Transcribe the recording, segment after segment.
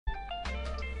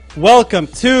Welcome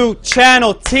to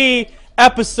Channel T,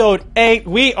 episode 8.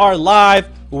 We are live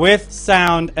with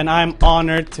sound, and I'm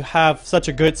honored to have such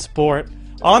a good sport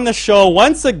on the show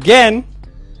once again.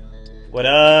 What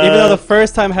up? Even though the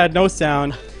first time had no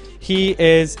sound, he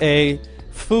is a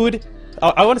food,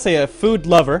 I want to say a food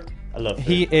lover. I love food.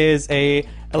 He is a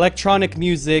electronic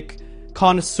music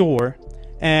connoisseur,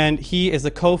 and he is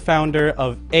a co-founder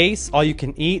of AYCE, All You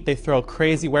Can Eat. They throw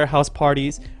crazy warehouse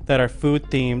parties that are food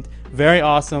themed. Very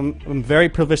awesome. I'm very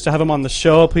privileged to have him on the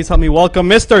show. Please help me welcome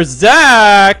Mr.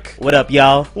 Zach. What up,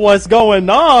 y'all? What's going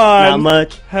on? Not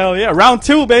much. Hell yeah. Round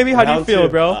 2, baby. How do you feel,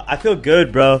 bro? I feel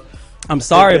good, bro. I'm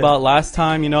sorry about last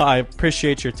time. You know, I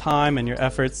appreciate your time and your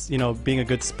efforts, you know, being a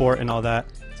good sport and all that.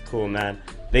 It's cool, man.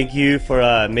 Thank you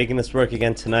for making this work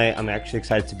again tonight. I'm actually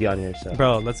excited to be on here. So,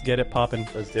 bro, let's get it popping.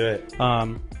 Let's do it.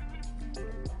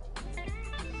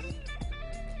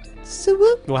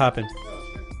 What happened?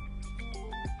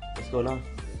 What's going on?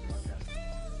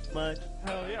 Much.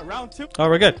 Hell yeah, round 2. Oh,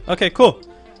 we're good. Okay, cool.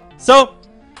 So,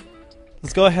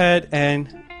 let's go ahead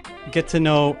and get to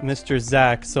know Mr.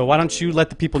 Zach. So, why don't you let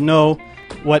the people know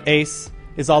what AYCE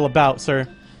is all about, sir?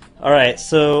 All right.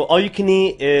 So, All You Can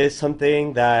Eat is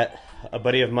something that a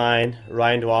buddy of mine,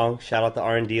 Ryan Duong, shout out to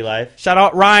R&D Life. Shout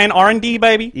out Ryan, R&D,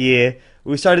 baby. Yeah.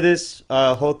 We started this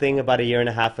whole thing about a year and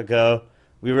a half ago.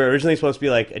 We were originally supposed to be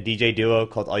like a DJ duo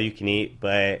called All You Can Eat,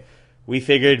 but we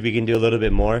figured we can do a little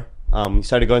bit more. We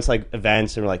started going to like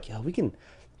events and we're like, yo, we can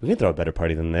throw a better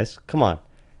party than this. Come on.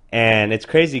 And it's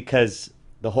crazy because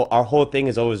our whole thing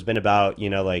has always been about, you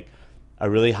know, like a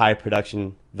really high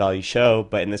production value show,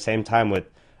 but in the same time with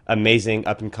amazing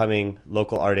up and coming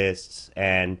local artists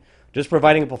and just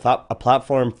providing a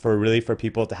platform for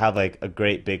people to have like a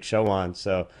great big show on.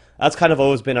 So that's kind of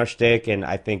always been our shtick, and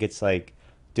I think it's like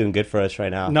doing good for us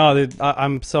right now. No, dude,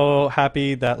 I'm so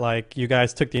happy that like you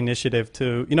guys took the initiative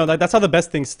to, you know, that's how the best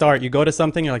things start. You go to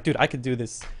something, you're like, dude, I could do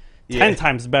this 10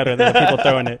 times better than the people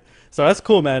throwing it. So that's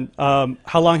cool, man.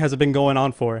 How long has it been going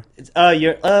on for? It's a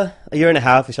year and a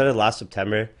half. We started last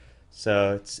September,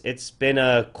 so it's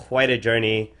been quite a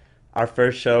journey. Our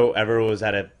first show ever was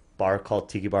at a bar called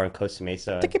Tiki Bar in Costa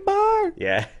Mesa. Tiki Bar.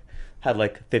 Yeah, had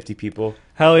like 50 people.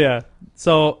 Hell yeah.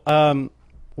 So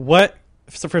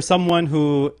So for someone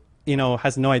who, you know,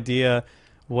 has no idea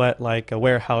what like a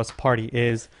warehouse party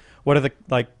is, what are the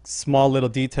like small little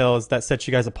details that set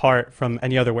you guys apart from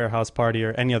any other warehouse party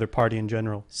or any other party in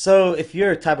general? So if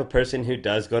you're a type of person who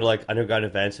does go to like underground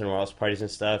events and warehouse parties and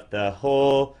stuff, the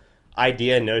whole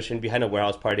idea and notion behind a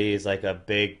warehouse party is like a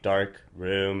big dark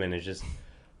room and it's just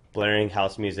blaring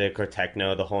house music or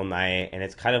techno the whole night, and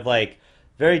it's kind of like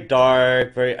very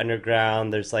dark, very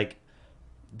underground.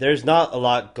 There's not a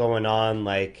lot going on,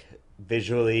 like,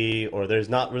 visually, or there's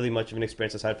not really much of an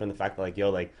experience aside from the fact that, like, yo,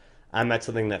 like, I'm at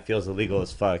something that feels illegal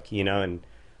as fuck, you know? And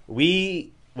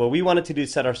what we wanted to do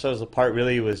to set ourselves apart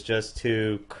really was just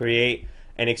to create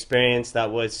an experience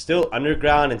that was still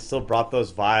underground and still brought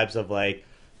those vibes of, like,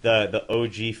 the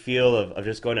OG feel of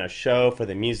just going to a show for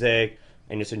the music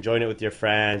and just enjoying it with your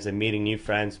friends and meeting new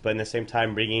friends, but in the same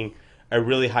time bringing a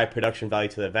really high production value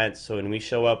to the event. So when we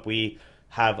show up, we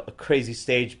have a crazy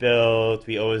stage built.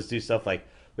 We always do stuff like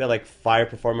we had like fire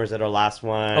performers at our last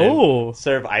one. Oh,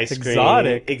 serve ice cream.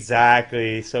 Exotic.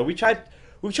 Exactly. So we try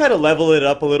to level it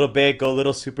up a little bit, go a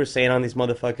little Super Saiyan on these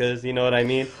motherfuckers. You know what I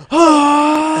mean?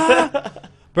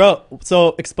 Bro,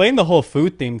 so explain the whole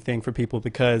food theme thing for people,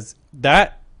 because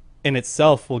that in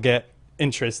itself will get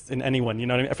interest in anyone. You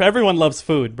know what I mean? If everyone loves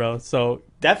food, bro. So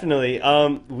definitely.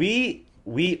 We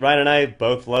Ryan and I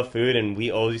both love food, and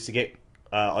we always used to get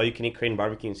all you can eat Korean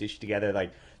barbecue and sushi together.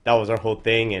 Like that was our whole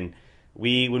thing. And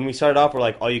when we started off, we're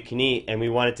like all you can eat, and we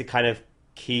wanted to kind of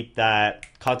keep that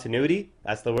continuity.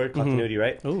 That's the word, continuity,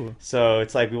 right? Ooh. So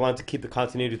it's like we wanted to keep the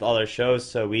continuity with all our shows.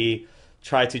 So we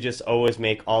try to just always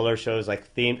make all our shows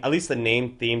like themed, at least the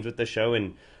name themed with the show.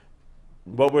 And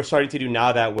what we're starting to do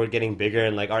now that we're getting bigger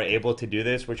and like are able to do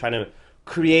this, we're trying to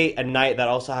create a night that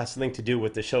also has something to do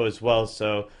with the show as well.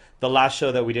 So the last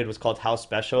show that we did was called House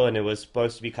Special, and it was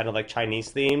supposed to be kind of like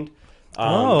Chinese themed.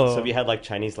 So we had like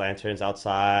Chinese lanterns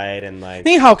outside and like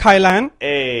Ni Hao Kai Lan.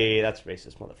 Hey, that's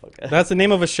racist, motherfucker. That's the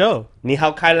name of a show. Ni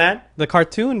Hao Kai Lan? The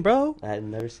cartoon, bro. I've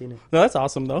never seen it. No, that's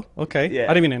awesome though. Okay. Yeah.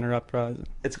 I didn't mean to interrupt, bro.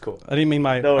 It's cool. I didn't mean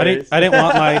No I worries. didn't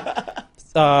want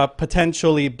my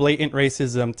potentially blatant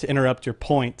racism to interrupt your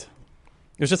point.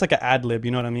 It was just like an ad lib, you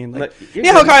know what I mean? Like, you're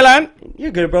Hao Kai Lan. You're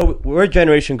good, bro. We're a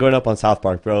generation growing up on South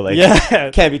Park, bro. Like,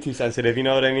 yeah, can't be too sensitive. You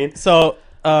know what I mean? So,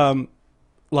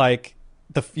 like,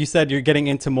 you said you're getting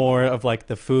into more of like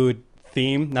the food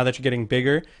theme now that you're getting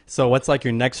bigger. So, what's like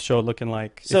your next show looking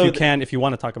like? So if you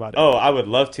want to talk about it. Oh, I would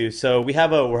love to. So, we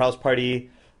have a warehouse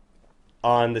party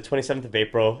on the 27th of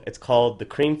April. It's called the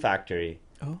Cream Factory.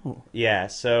 Oh. Yeah,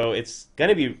 so it's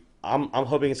gonna be. I'm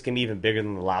hoping it's gonna be even bigger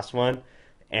than the last one,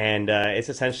 and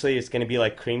it's gonna be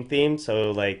like cream themed.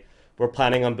 So like we're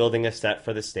planning on building a set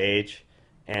for the stage,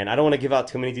 and I don't want to give out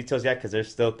too many details yet because there's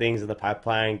still things in the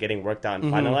pipeline getting worked out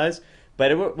and finalized.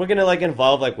 But we're gonna like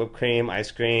involve like whipped cream,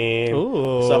 ice cream,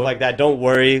 Ooh. stuff like that. Don't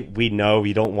worry, we know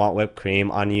we don't want whipped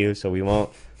cream on you, so we won't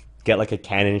get like a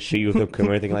cannon and shoot you with whipped cream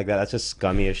or anything like that. That's just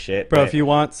scummy as shit. Bro, But if you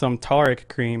want some Taric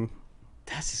cream,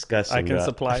 that's disgusting. I can bro.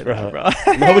 supply that, bro.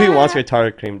 Nobody wants your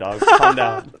tart cream, dog. Calm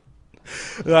down.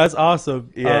 That's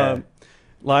awesome. Yeah.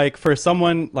 Like for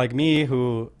someone like me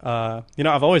who, I've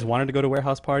always wanted to go to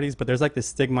warehouse parties, but there's like this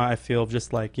stigma I feel of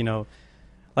just like,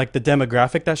 like the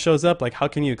demographic that shows up. Like, how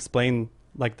can you explain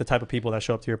like the type of people that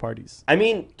show up to your parties? I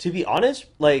mean, to be honest,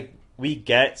 like we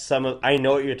get I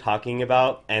know what you're talking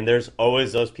about, and there's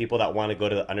always those people that want to go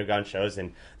to the underground shows,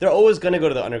 and they're always going to go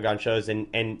to the underground shows, and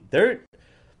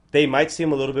they might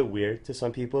seem a little bit weird to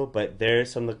some people, but they're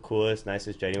some of the coolest,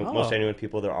 nicest, most genuine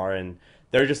people there are, and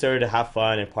they're just there to have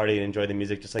fun and party and enjoy the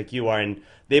music just like you are, and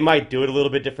they might do it a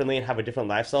little bit differently and have a different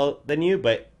lifestyle than you,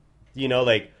 but,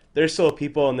 like, they're still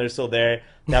people and they're still there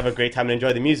to have a great time and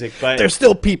enjoy the music, but... They're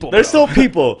still people, They're still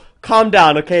people. Calm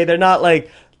down, okay? They're not,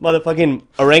 like, motherfucking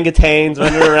orangutans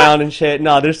running around and shit.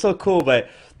 No, they're still cool, but...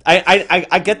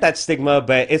 I get that stigma,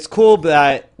 but it's cool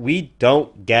that we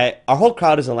don't get... Our whole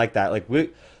crowd isn't like that. Like, we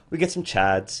get some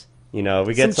chads, we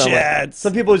get some chads. Like,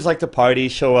 some people just like to party,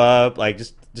 show up, like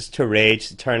just to rage,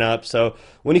 to turn up. So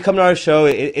when you come to our show,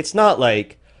 it's not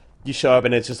like you show up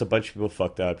and it's just a bunch of people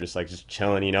fucked up, just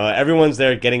chilling. Everyone's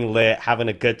there getting lit, having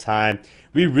a good time.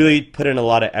 We really put in a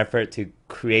lot of effort to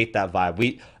create that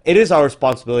vibe. It is our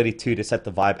responsibility too to set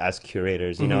the vibe as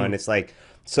curators, and it's like,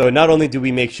 so not only do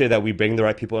we make sure that we bring the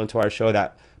right people into our show,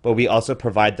 but we also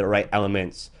provide the right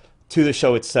elements to the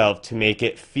show itself to make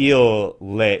it feel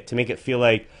lit, to make it feel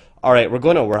like, all right, we're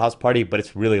going to a warehouse party, but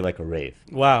it's really like a rave.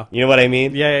 Wow. You know what I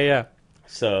mean? Yeah.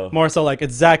 So more so like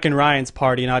it's Zach and Ryan's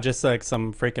party, not just like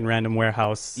some freaking random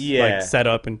warehouse like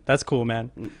setup, and that's cool,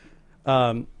 man.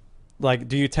 Like,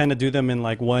 do you tend to do them in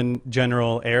like one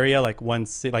general area, like one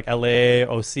city, like LA,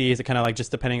 OC? Is it kind of like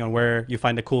just depending on where you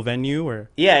find a cool venue, or?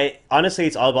 Yeah, honestly,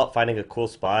 it's all about finding a cool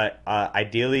spot.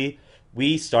 Ideally,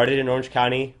 we started in Orange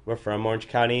County. We're from Orange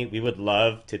County. We would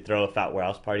love to throw a fat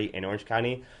warehouse party in Orange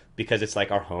County because it's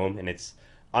like our home, and it's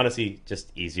honestly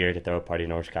just easier to throw a party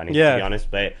in Orange County, to be honest.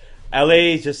 But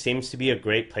LA just seems to be a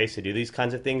great place to do these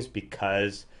kinds of things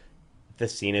because the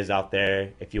scene is out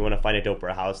there. If you want to find a dope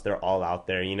warehouse, they're all out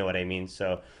there. You know what I mean?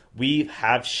 So we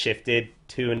have shifted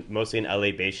to mostly an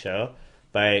LA-based show.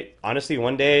 But honestly,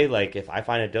 one day, like if I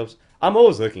find a dope... I'm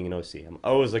always looking in OC. I'm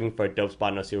always looking for a dope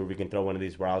spot in OC where we can throw one of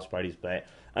these warehouse parties. But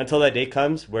until that day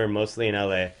comes, we're mostly in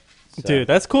LA. So. Dude,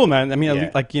 that's cool, man. I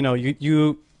mean, like,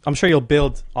 you I'm sure you'll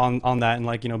build on that and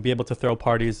like, be able to throw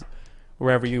parties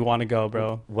wherever you want to go,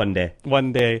 bro. One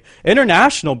day.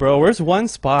 International, bro. Where's one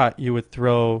spot you would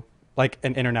throw like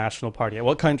an international party at?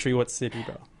 What country, what city,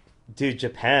 bro? Dude,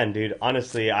 Japan, dude.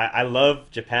 Honestly, I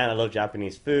love Japan. I love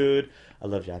Japanese food. I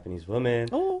love Japanese women.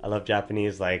 Oh. I love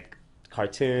Japanese, like,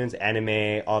 cartoons,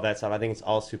 anime, all that stuff. I think it's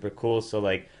all super cool. So,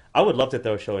 like, I would love to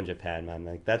throw a show in Japan, man.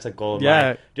 Like, that's a goal of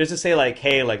mine. Just to say, like,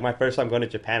 hey, like, my first time going to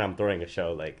Japan, I'm throwing a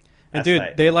show. Like, and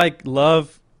dude, they, like,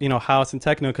 love, house and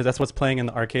techno because that's what's playing in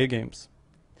the arcade games.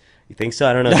 You think so?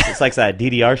 I don't know. It's like that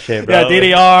DDR shit, bro. Yeah,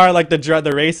 DDR, like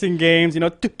the racing games,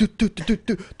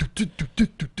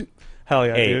 Hell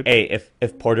yeah, dude. Hey,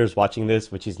 if Porter's watching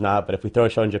this, which he's not, but if we throw a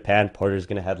show in Japan, Porter's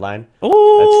going to headline.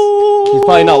 Ooh. He's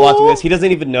probably not watching this. He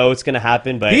doesn't even know it's going to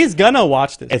happen, but... He's going to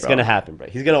watch this, It's going to happen, bro.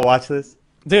 He's going to watch this.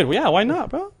 Dude, yeah, why not,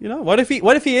 bro? What if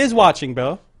he is watching,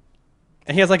 bro?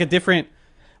 And he has like a different...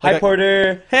 Hi,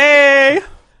 Porter. Hey!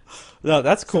 No,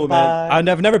 that's cool, Bye. man.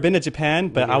 I've never been to Japan,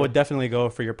 but I would definitely go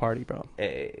for your party, bro.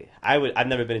 Hey, I've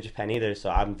never been to Japan either, so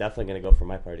I'm definitely going to go for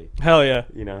my party. Hell yeah.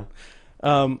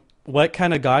 What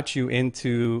kind of got you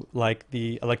into like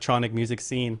the electronic music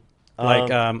scene?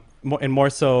 Like, more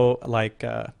so like,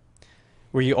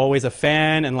 were you always a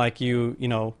fan and like you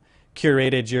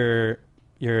curated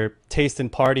your taste in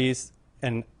parties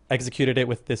and executed it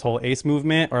with this whole ACE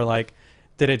movement, or like,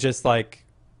 did it just like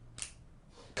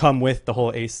come with the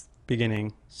whole ACE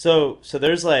beginning? So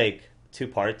there's like two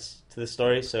parts to the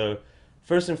story. So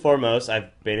first and foremost,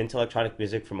 I've been into electronic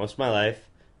music for most of my life.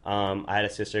 I had a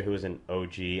sister who was an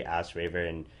OG ass raver,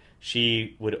 and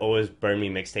she would always burn me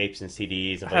mixtapes and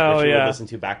CDs of like what she would listen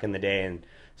to back in the day, and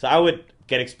so I would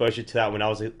get exposure to that when I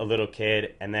was a little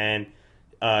kid. And then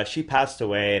she passed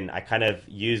away, and I kind of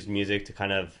used music to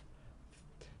kind of,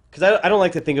 because I don't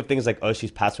like to think of things like, oh, she's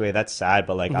passed away, that's sad,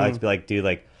 but like I like to be like, dude,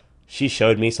 like she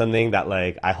showed me something that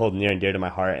like I hold near and dear to my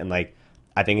heart, and like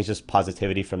I think it's just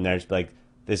positivity from there. Just be like,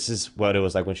 this is what it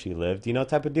was like when she lived, you know,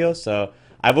 type of deal. So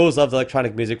I've always loved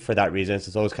electronic music for that reason. So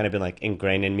it's always kind of been like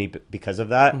ingrained in me because of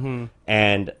that.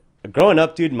 And growing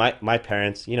up, dude, my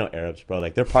parents, you know, Arabs, bro,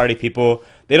 like they're party people.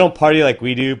 They don't party like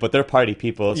we do, but they're party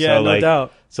people. Yeah, so no like,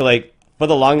 doubt. So like for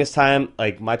the longest time,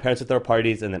 like my parents would throw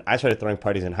parties, and then I started throwing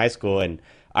parties in high school, and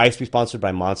I used to be sponsored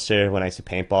by Monster when I used to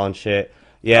paintball and shit.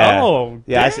 Yeah. Oh,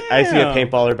 yeah. I used to be a damn.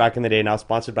 paintballer back in the day, and I was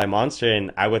sponsored by Monster,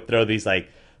 and I would throw these like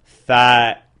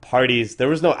fat parties. There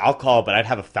was no alcohol, but I'd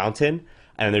have a fountain,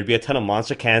 and there'd be a ton of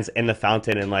Monster cans in the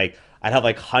fountain, and like I'd have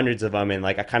like hundreds of them, and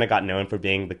like I kind of got known for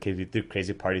being the kid who threw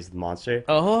crazy parties with Monster.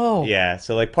 Oh. Yeah,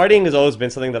 so like partying has always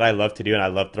been something that I love to do, and I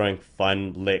love throwing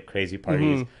fun, lit, crazy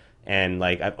parties. And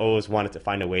like I've always wanted to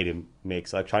find a way to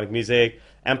mix electronic music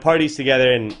and parties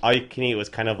together, and All You Can Eat was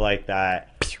kind of like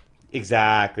that.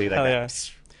 Exactly, like Hell that. yeah.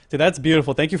 Dude, that's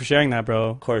beautiful. Thank you for sharing that, bro.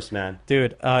 Of course, man.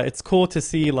 Dude, it's cool to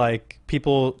see like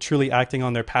people truly acting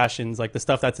on their passions, like the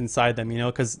stuff that's inside them, you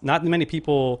know, because not many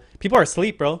people are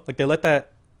asleep, bro. Like they let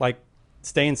that like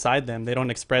stay inside them. They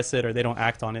don't express it or they don't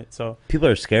act on it. So People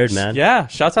are scared, man. yeah,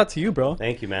 shouts out to you, bro.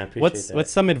 Thank you, man. Appreciate What's that.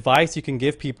 what's some advice you can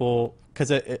give people?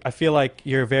 Because I feel like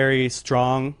you're very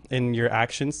strong in your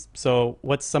actions. So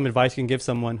what's some advice you can give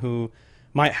someone who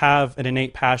might have an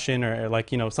innate passion or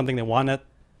like, you know, something they want to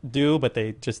do, but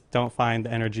they just don't find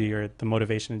the energy or the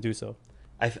motivation to do so?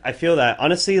 I feel that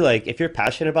honestly, like if you're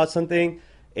passionate about something,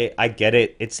 I get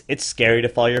it. It's scary to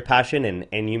follow your passion,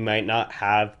 and you might not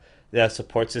have the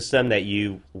support system that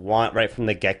you want right from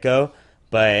the get go.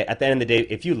 But at the end of the day,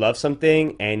 if you love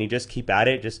something and you just keep at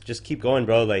it, just keep going,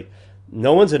 bro. Like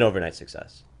no one's an overnight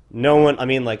success. No one. I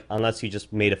mean, like unless you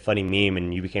just made a funny meme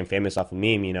and you became famous off a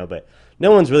meme, you know. But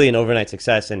no one's really an overnight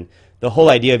success. And the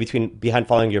whole idea behind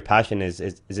following your passion is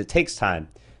it takes time,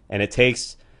 and it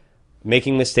takes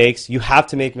making mistakes. You have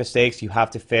to make mistakes. You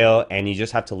have to fail, and you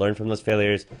just have to learn from those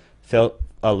failures,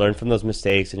 learn from those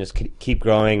mistakes, and just keep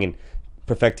growing and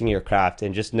perfecting your craft.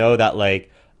 And just know that,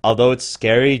 like, although it's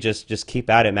scary, just keep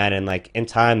at it, man. And like in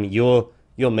time, you'll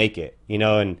make it, you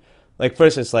know. And like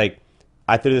first, it's like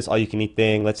I threw this all you can eat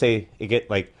thing. Let's say it get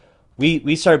like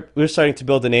we're starting to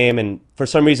build a name, and for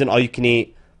some reason, all you can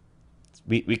eat,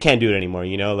 we can't do it anymore,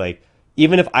 you know, like.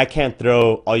 Even if I can't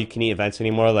throw all-you-can-eat events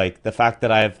anymore, like the fact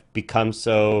that I've become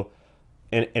so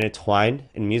intertwined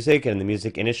in music and in the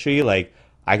music industry, like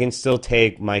I can still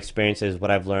take my experiences, what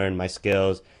I've learned, my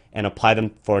skills, and apply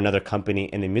them for another company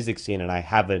in the music scene. And I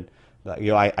haven't,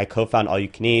 you know, I co-found All You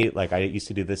Can Eat. Like I used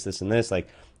to do this, and this. Like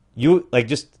you, like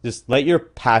just let your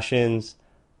passions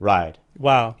ride.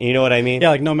 Wow. You know what I mean? Yeah,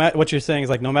 like no matter what you're saying is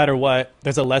like no matter what,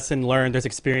 there's a lesson learned, there's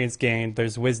experience gained,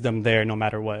 there's wisdom there no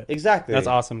matter what. Exactly. That's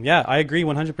awesome. Yeah, I agree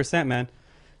 100%, man.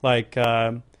 Like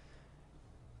for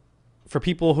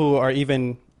people who are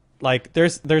even like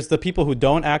there's the people who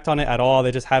don't act on it at all,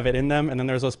 they just have it in them, and then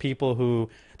there's those people who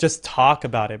just talk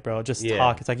about it, bro. Just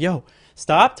talk. It's like, yo,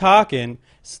 stop talking,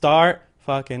 start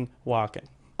fucking walking.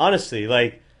 Honestly,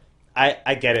 like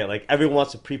I get it. Like everyone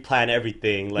wants to pre-plan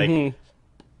everything. Like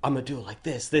I'm gonna do it like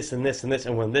this, this, and this, and this,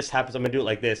 and when this happens, I'm gonna do it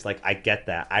like this. Like I get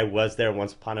that. I was there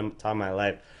once upon a time in my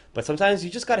life, but sometimes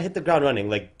you just gotta hit the ground running.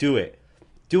 Like do it,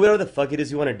 do whatever the fuck it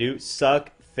is you want to do.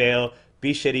 Suck, fail,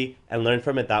 be shitty, and learn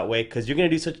from it that way. Because you're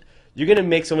gonna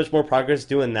make so much more progress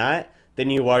doing that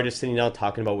than you are just sitting down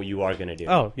talking about what you are gonna do.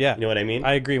 Oh yeah, you know what I mean?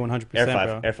 I agree 100%. Air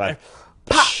bro. Air 5.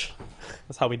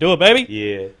 That's how we do it, baby.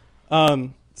 Yeah.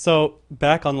 So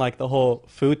back on like the whole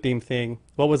food theme thing,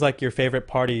 what was like your favorite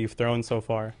party you've thrown so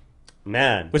far?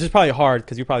 Man, Which is probably hard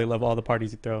because you probably love all the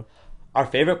parties you throw. our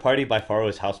favorite party by far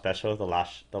was House Special, the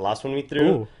last one we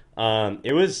threw.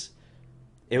 It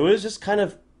was just kind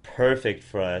of perfect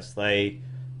for us. Like,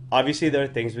 obviously there are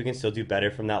things we can still do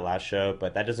better from that last show,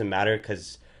 but that doesn't matter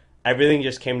because everything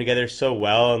just came together so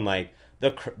well. And like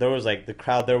the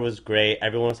crowd there was great.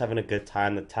 Everyone was having a good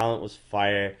time. The talent was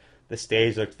fire. The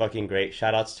stage looked fucking great.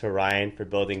 Shout outs to Ryan for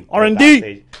building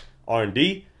R&D.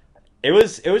 R&D. It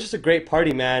was just a great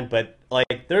party, man. But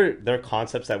like there are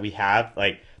concepts that we have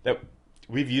like that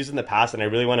we've used in the past, and I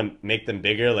really want to make them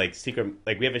bigger. Like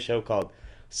we have a show called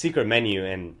Secret Menu,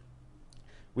 and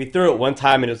we threw it one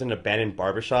time, and it was in an abandoned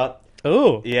barbershop.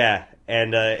 Oh Yeah,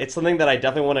 and it's something that I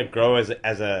definitely want to grow as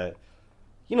a,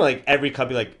 you know, like every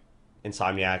company like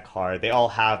Insomniac, Hard, they all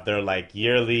have their like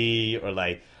yearly or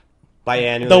like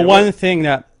biannual. the one thing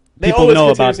that they people always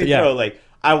know about. continuously throw. Like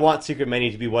I want Secret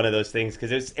Menu to be one of those things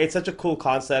because it's such a cool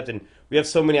concept, and we have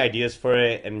so many ideas for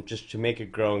it, and just to make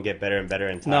it grow and get better and better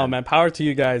in time. No, man, power to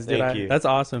you guys. Dude. Thank you. That's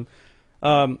awesome.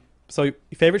 So your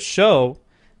favorite show,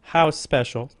 House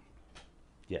Special.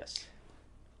 Yes.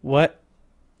 What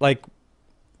like,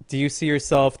 do you see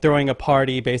yourself throwing a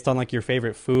party based on like your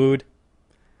favorite food,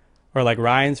 or like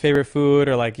Ryan's favorite food,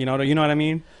 or like you know what I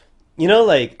mean? You know,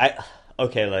 like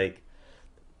okay, like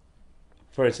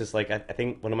for instance, like I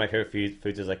think one of my favorite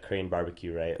foods is like Korean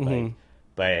barbecue, right? Like,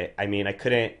 but I mean, I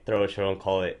couldn't throw a show and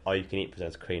call it All You Can Eat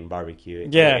presents Korean barbecue.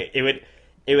 Yeah.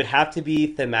 It would have to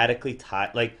be thematically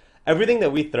tied. Like everything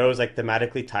that we throw is like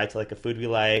thematically tied to like a food we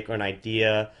like or an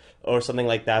idea or something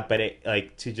like that. But it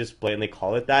like to just blatantly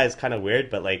call it that is kind of weird.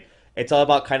 But like it's all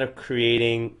about kind of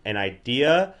creating an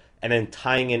idea and then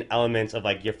tying in elements of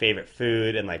like your favorite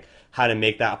food and like how to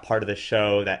make that a part of the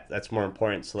show that's more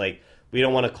important. So like we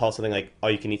don't want to call something like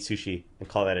All You Can Eat Sushi and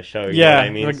call that a show. You know what I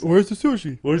mean? Like, where's the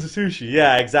sushi? Where's the sushi?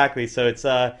 Yeah, exactly. So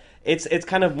it's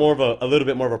kind of more of a little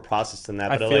bit more of a process than that.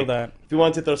 But I feel like, that. if we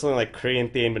want to throw something like Korean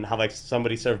themed and have like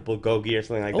somebody serve bulgogi or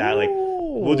something like that, like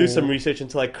we'll do some research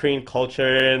into like Korean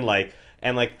culture and like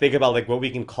think about like what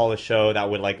we can call a show that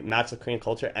would like match the Korean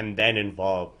culture and then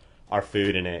involve our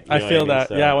food in it. You I know feel what I mean? that.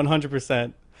 So,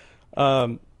 Yeah,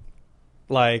 100%.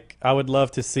 Like I would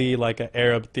love to see like an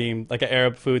Arab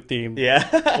food themed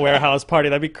yeah. warehouse party.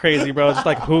 That'd be crazy, bro. Just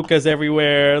like hookahs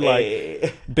everywhere, like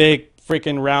Hey. big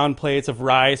freaking round plates of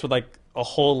rice with like a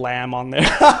whole lamb on there.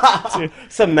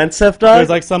 Some mensef dog. There's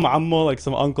like some ammo, like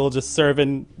some uncle just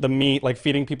serving the meat, like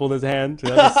feeding people in his hand.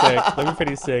 Dude, that'd be sick. That'd be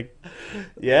pretty sick.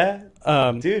 Yeah.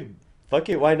 Dude, fuck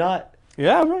it, why not?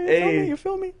 Yeah, bro. Hey. You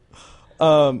feel me?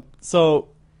 So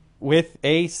with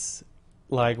Ace,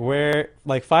 like where,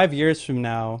 like 5 years from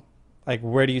now, like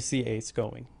where do you see Ace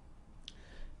going?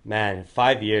 Man,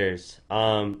 5 years.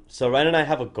 So Ryan and I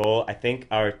have a goal. I think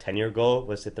our 10-year goal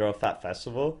was to throw a fat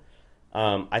festival.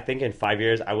 I think in 5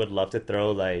 years I would love to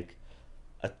throw like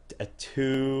a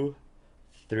 2,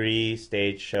 3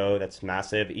 stage show that's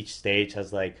massive. Each stage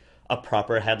has like a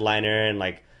proper headliner and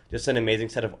like just an amazing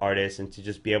set of artists, and to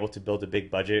just be able to build a big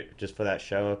budget just for that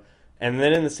show. And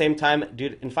then in the same time,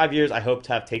 dude, in 5 years I hope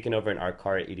to have taken over an art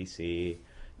car at EDC.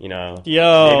 You know,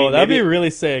 Yo, that'd be really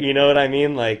sick. You know what I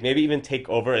mean? Like maybe even take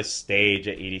over a stage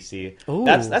at EDC. Ooh.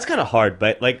 That's kind of hard,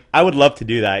 but like I would love to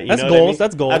do that. You That's know goals. What I mean?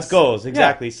 That's goals. That's goals.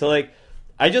 Exactly. Yeah. So like,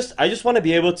 I just want to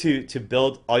be able to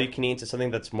build All You Can Eat into something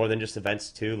that's more than just events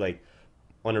too. Like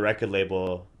on a record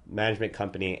label, management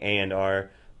company,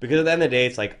 A&R. Because at the end of the day,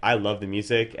 it's like I love the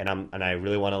music, and I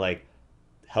really want to like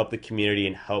help the community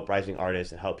and help rising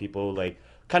artists and help people like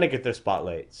kind of get their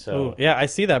spotlight. So Ooh, yeah, I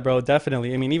see that, bro.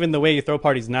 Definitely. I mean, even the way you throw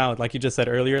parties now, like you just said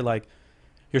earlier, like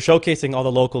you're showcasing all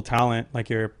the local talent, like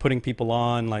you're putting people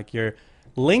on, like you're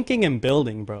linking and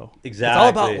building, bro. Exactly.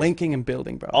 It's all about linking and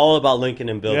building, bro. All about linking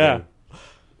and building. Yeah.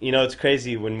 You know, it's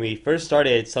crazy. When we first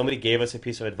started, somebody gave us a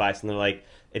piece of advice, and they're like,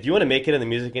 if you want to make it in the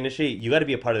music industry, you got to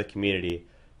be a part of the community.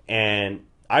 And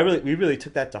we really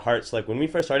took that to heart. So like when we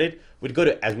first started, we'd go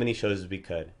to as many shows as we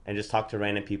could and just talk to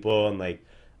random people, and like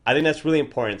I think that's really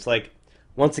important. It's like,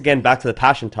 once again, back to the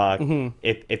passion talk. Mm-hmm.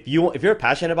 If you're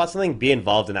passionate about something, be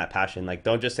involved in that passion. Like,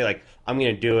 don't just say like I'm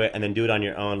gonna do it and then do it on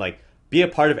your own. Like, be a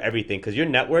part of everything, because your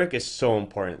network is so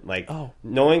important. Like,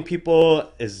 knowing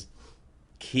people is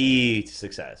key to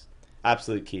success.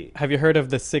 Absolute key. Have you heard of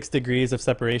the 6 degrees of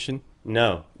separation?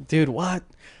 No, Dude, what?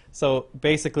 So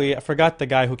basically, I forgot the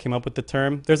guy who came up with the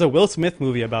term. There's a Will Smith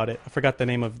movie about it. I forgot the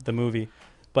name of the movie,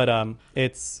 but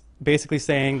it's basically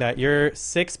saying that you're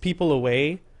 6 people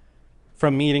away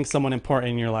from meeting someone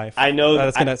important in your life. I know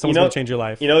someone's gonna change your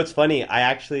life. You know, it's funny.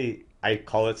 I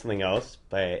call it something else,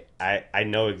 but I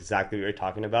know exactly what you're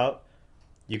talking about.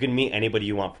 You can meet anybody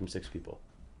you want from 6 people,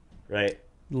 right?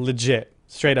 Legit,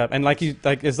 straight up, and like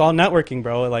it's all networking,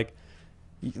 bro. Like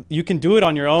you can do it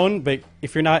on your own, but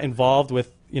if you're not involved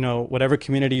with whatever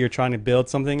community you're trying to build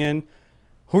something in,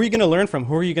 who are you going to learn from?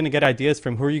 Who are you going to get ideas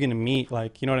from? Who are you going to meet?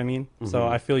 Like, you know what I mean? Mm-hmm. So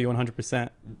I feel you 100%.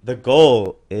 The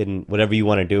goal in whatever you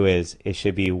want to do is it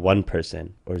should be 1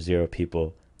 person or 0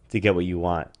 people to get what you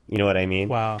want. You know what I mean?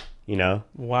 Wow. You know?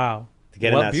 Wow. To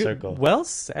get in that circle. Well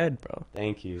said, bro.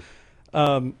 Thank you.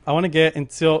 I want to get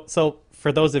into, so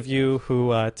for those of you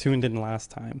who tuned in last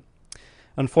time,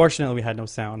 unfortunately we had no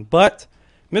sound, but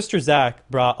Mr. Zach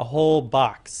brought a whole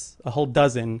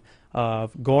dozen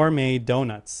of gourmet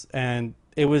donuts, and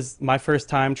it was my first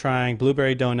time trying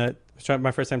blueberry donut,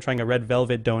 my first time trying a red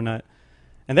velvet donut,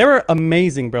 and they were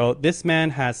amazing, bro. This man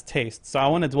has taste, so I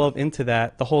want to delve into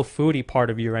that, the whole foodie part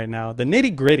of you right now, the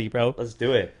nitty gritty, bro. Let's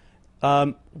do it.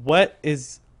 What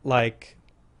is like,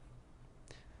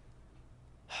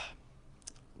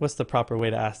 what's the proper way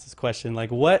to ask this question? Like,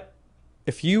 what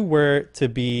if you were to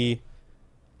be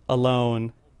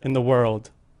alone in the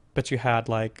world, but you had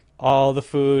like all the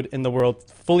food in the world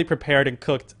fully prepared and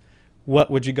cooked, what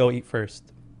would you go eat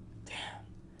first? Damn.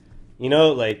 You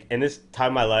know, like in this time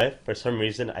of my life, for some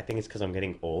reason, I think it's because I'm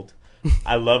getting old.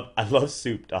 I love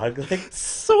soup, dog. Like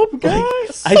Soup,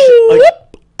 guys.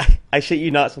 I shit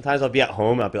you not. Sometimes I'll be at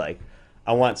home and I'll be like,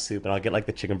 I want soup, and I'll get like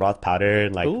the chicken broth powder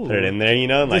and like put it in there. You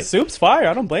know, and, The like soup's fire.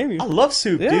 I don't blame you. I love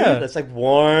soup, Yeah. dude. It's like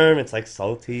warm. It's like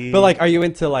salty. But like, are you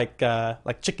into like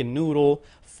chicken noodle,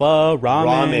 pho,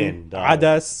 Ramen, dog.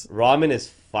 adas, Ramen is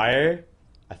fire.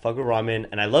 I fuck with ramen,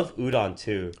 and I love udon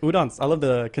too. udons? I love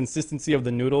the consistency of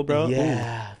the noodle, bro. Ooh.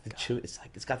 Yeah, the chew. It's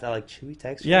got that like chewy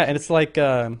texture. Yeah, and it's like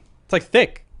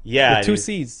thick. Yeah, with two dude.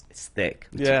 C's. It's thick.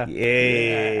 Yeah.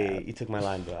 Yay. Yeah. You took my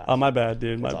line, bro. Oh, my bad,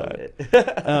 dude. My It's all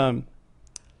bad. good.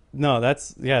 No,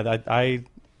 that's I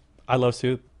love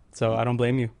soup, so I don't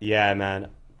blame you. Yeah, man.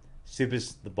 Soup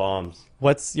is the bombs.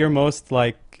 What's your most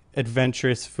like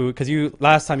adventurous food? Because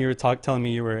last time you were telling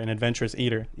me you were an adventurous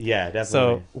eater. Yeah, definitely.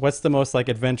 So what's the most like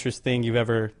adventurous thing you've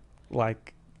ever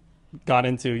like got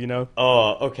into? You know?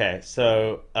 Oh, okay.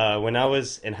 So when I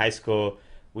was in high school,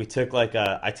 we took like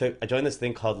I joined this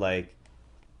thing called like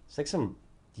it's like some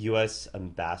U.S.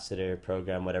 ambassador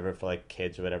program, whatever, for like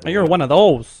kids or whatever. Oh, you're one of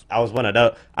those. I was one of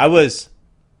those.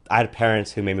 I had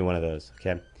parents who made me one of those.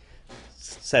 Okay,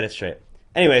 set it straight.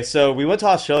 Anyway, so we went to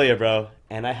Australia, bro,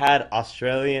 and I had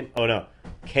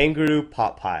kangaroo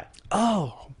pot pie.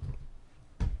 Oh,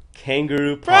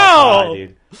 Kangaroo pot Bro! pie,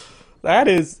 dude. that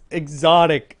is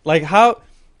exotic. Like how?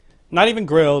 Not even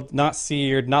grilled, not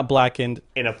seared, not blackened.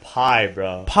 In a pie,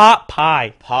 bro. Pot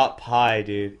pie. Pot pie,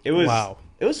 dude. It was Wow.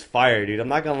 It was fire, dude. I'm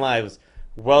not gonna lie. It was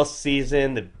well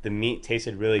seasoned. The meat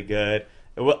tasted really good.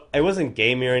 It wasn't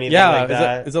gamey or anything Yeah, like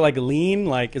that. is it like lean?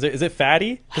 Like is it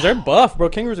fatty? Because they're buff, bro.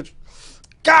 Kangaroos are.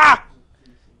 Gah!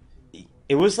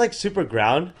 It was like super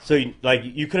ground, so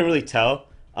you couldn't really tell.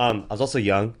 I was also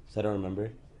young, so I don't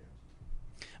remember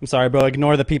I'm sorry, bro.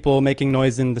 Ignore the people making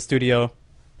noise in the studio.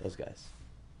 those guys.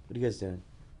 What are you guys doing?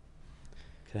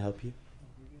 Can I help you?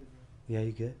 Yeah,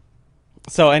 you good?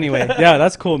 So anyway, yeah,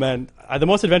 that's cool, man. The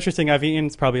most adventurous thing I've eaten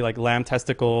is probably like lamb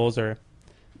testicles or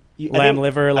lamb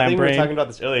liver, lamb I think brain. we were talking about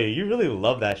this earlier. You really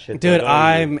love that shit, Dude, though, don't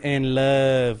I'm you? in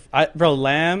love.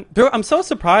 Lamb. Bro, I'm so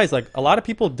surprised. Like, a lot of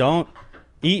people don't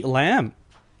eat lamb.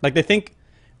 Like, they think,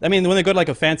 I mean, when they go to like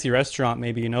a fancy restaurant,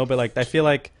 maybe, you know, but like, I feel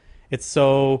like it's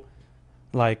so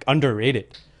like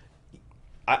underrated.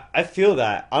 I feel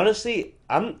that. Honestly,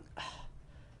 I'm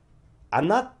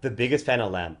not the biggest fan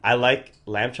of lamb. I like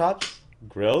lamb chops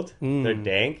grilled. They're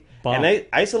dank. Bomb. And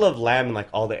I used to love lamb and like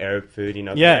all the Arab food, you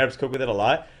know. Yeah. The Arabs cook with it a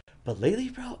lot. But lately,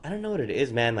 bro, I don't know what it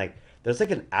is, man. Like there's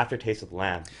like an aftertaste with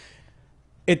lamb.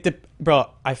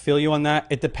 Bro, I feel you on that.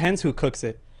 It depends who cooks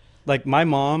it. Like my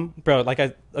mom, bro,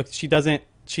 she doesn't.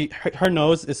 Her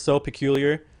nose is so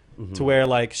peculiar to where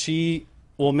like she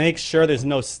will make sure there's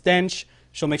no stench.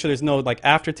 She'll make sure there's no like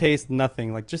aftertaste,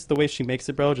 nothing. Like just the way she makes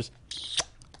it, bro. Just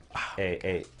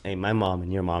Hey, my mom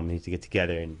and your mom need to get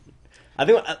together. And I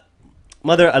think,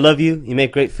 mother, I love you. You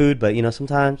make great food, but you know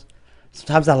sometimes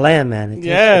that lamb, man, it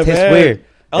tastes man. weird.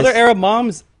 Other It's- Arab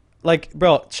moms, like,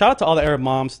 bro, shout out to all the Arab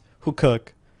moms who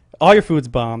cook. All your food's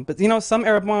bomb. But, you know, some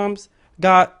Arab moms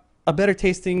got a better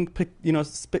tasting, you know,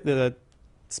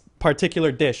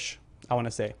 particular dish, I want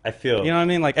to say. I feel. You know what I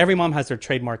mean? Like, every mom has their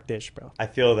trademark dish, bro. I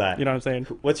feel that. You know what I'm saying?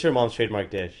 What's your mom's trademark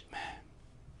dish?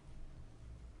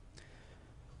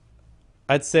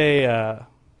 I'd say,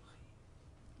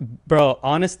 bro,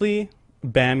 honestly,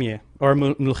 bamia or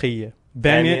mulkhiyya.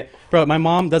 Bamia. Bro, my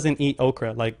mom doesn't eat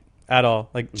okra, like, at all.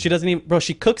 Like, she doesn't even, bro,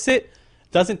 she cooks it,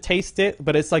 doesn't taste it,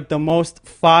 but it's like the most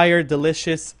fire,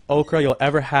 delicious okra you'll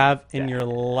ever have in your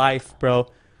life, bro.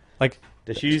 Like,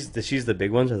 Does she use the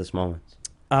big ones or the small ones?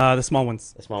 the small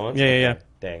ones. The small ones? Yeah, yeah, Okay.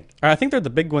 Dang. I think they're the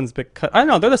big ones because, I don't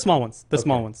know, they're the small ones. The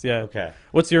small Okay. ones, yeah. Okay.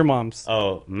 What's your mom's?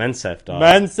 Oh, mensef, dog.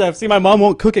 Mansef. See, my mom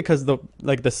won't cook it because the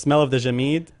smell of the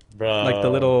jamid. Bro.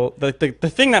 Like the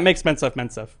thing that makes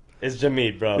mensef. It's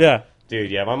Jamid, bro. Yeah.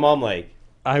 Dude, yeah, my mom, like,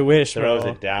 I wish, throws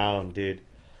bro. it down, dude.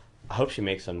 I hope she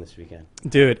makes some this weekend.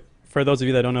 Dude, for those of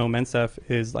you that don't know, mensef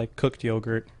is like cooked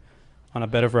yogurt on a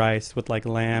bed of rice with like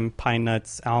lamb, pine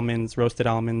nuts, almonds, roasted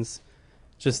almonds.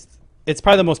 It's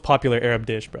probably the most popular Arab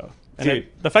dish, bro. And Dude.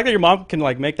 the fact that your mom can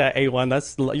like make that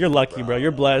A1, you're lucky, bro.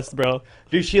 You're blessed, bro.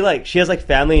 Dude, she has like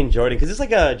family in Jordan because it's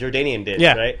like a Jordanian dish,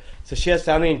 Yeah. right? So she has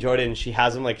family in Jordan. And she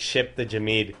has them like ship the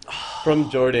jamid from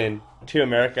Jordan to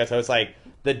America. So it's like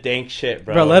the dank shit,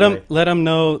 bro. Bro, Like, let them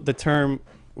know the term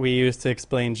we used to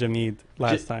explain jamid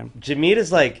last time. Jamid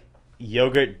is like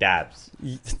yogurt dabs,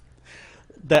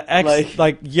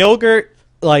 Like yogurt,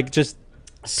 like just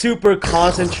super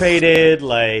concentrated.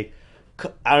 Like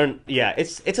I don't. Yeah,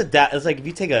 it's a dab. It's like if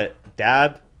you take a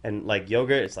dab and like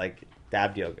yogurt, it's like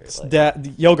dabbed yogurt. Like,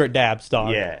 yogurt dabs,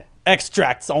 dog. yeah,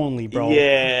 extracts only, bro.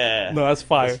 Yeah. No, that's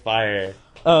fire. That's fire.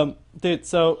 Dude,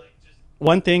 so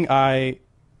one thing I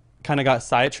kind of got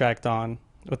sidetracked on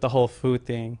with the whole food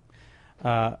thing,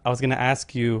 I was going to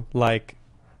ask you, like,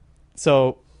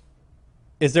 so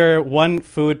is there one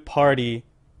food party,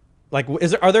 like,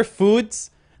 are there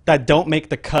foods that don't make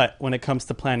the cut when it comes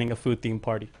to planning a food themed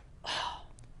party?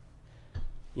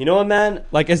 You know what, man?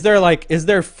 Like, is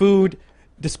there food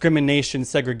discrimination,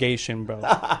 segregation, bro?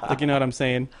 Like, you know what I'm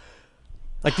saying?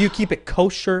 Like, do you keep it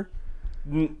kosher?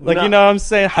 Like, No. you know what I'm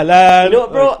saying? Halal. You know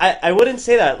what, bro? Like, I wouldn't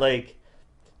say that. Like,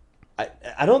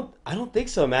 I don't think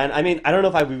so, man. I mean, I don't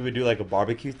know if we would do like a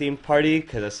barbecue themed party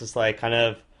because it's just like kind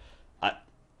of,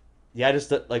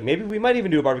 just like maybe we might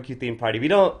even do a barbecue themed party. We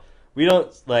don't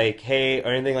like hate or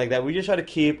anything like that. We just try to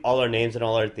keep all our names and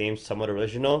all our themes somewhat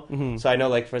original. Mm-hmm. So I know,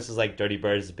 like for instance, like Dirty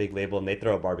Bird is a big label and they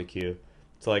throw a barbecue.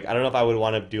 So like I don't know if I would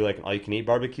want to do like an all you can eat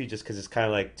barbecue just because it's kind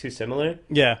of like too similar.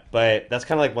 yeah. But that's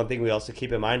kind of like one thing we also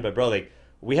keep in mind. But bro, like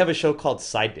we have a show called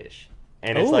Side Dish,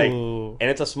 and it's like, Ooh. and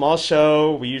it's a small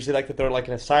show. We usually like to throw it like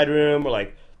in a side room or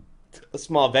like a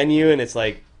small venue, and it's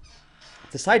like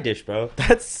it's a side dish, bro.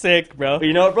 That's sick, bro. But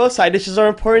you know what, bro? Side dishes are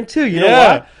important too. You know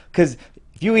Yeah. why? Because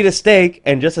if you eat a steak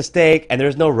and just a steak, and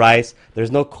there's no rice, there's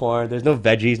no corn, there's no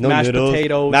veggies, no Mashed noodles,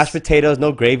 potatoes. mashed potatoes,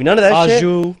 no gravy, none of that Au shit.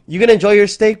 jus. You gonna enjoy your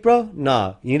steak, bro?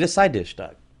 Nah, you need a side dish,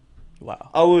 dog. Wow.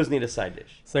 Always need a side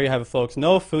dish. So there you have it, folks.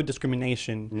 No food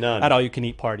discrimination None. at all you can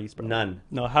eat parties, bro. None.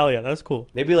 No, hell yeah, that's cool.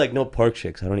 Maybe like no pork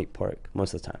chicks. I don't eat pork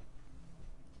most of the time.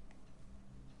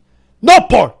 No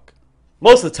pork,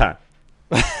 Most of the time.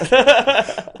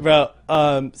 bro.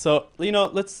 So you know,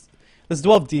 let's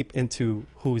delve deep into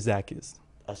who Zach is.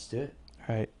 Let's do it.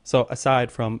 All right. So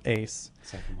aside from AYCE,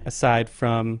 aside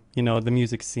from you know the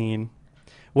music scene,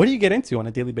 what do you get into on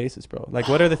a daily basis, bro? Like,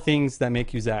 what are the things that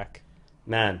make you Zach?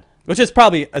 Man. Which is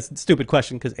probably a stupid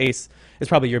question because AYCE is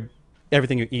probably your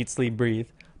everything you eat, sleep, breathe.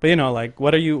 But you know, like,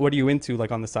 what are you into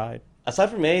like on the side?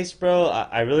 Aside from AYCE, bro,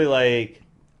 I really like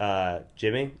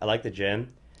gymming. I like the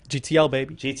gym. GTL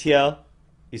baby. GTL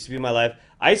used to be my life.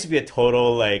 I used to be a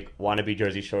total like wannabe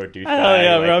Jersey Shore douchebag. Oh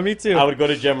yeah, like, bro, me too. I would go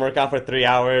to gym, work out for 3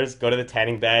 hours, go to the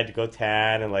tanning bed, go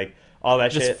tan, and like all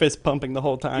that Just shit. fist pumping the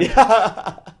whole time.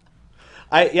 Yeah.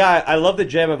 I love the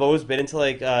gym. I've always been into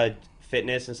like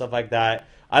fitness and stuff like that.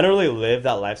 I don't really live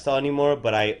that lifestyle anymore,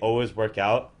 but I always work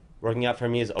out. Working out for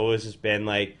me has always just been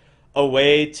like a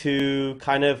way to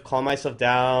kind of calm myself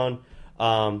down,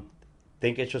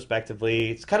 think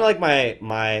introspectively. It's kind of like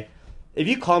my. If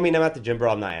you call me and I'm at the gym,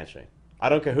 bro, I'm not answering. I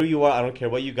don't care who you are. I don't care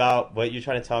what you got, what you're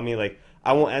trying to tell me. Like,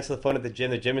 I won't answer the phone at the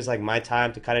gym. The gym is like my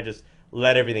time to kind of just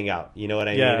let everything out. You know what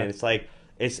I Yeah. mean? And it's like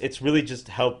it's really just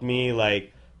helped me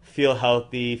like feel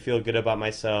healthy, feel good about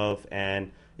myself,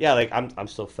 and yeah, like I'm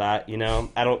still fat, you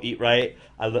know. I don't eat right.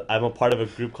 I'm a part of a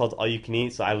group called All You Can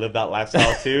Eat, so I live that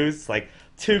lifestyle too. It's like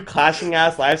two clashing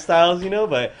ass lifestyles, you know.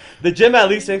 But the gym at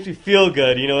least makes me feel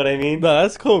good. You know what I mean? No,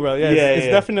 that's cool, bro. Yeah, Yeah, it's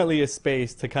yeah. definitely a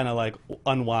space to kind of like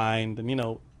unwind and you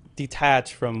know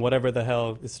detach from whatever the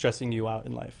hell is stressing you out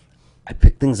in life. I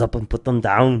pick things up and put them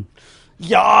down.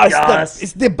 Yes, Yes.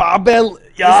 it's the barbell.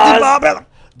 Yes. It's the barbell.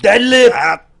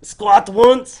 Deadlift, squat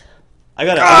once. I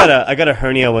got a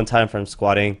hernia one time from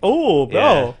squatting. Oh, bro,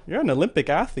 Yeah. you're an Olympic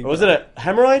athlete. Or was bro. it a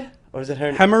hemorrhoid or was it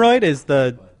hernia? Hemorrhoid is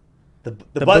the the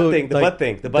butt boot, thing. The like, butt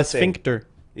thing. The butt thing. sphincter.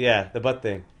 Yeah, the butt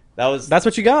thing. That was. That's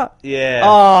what you got. Yeah.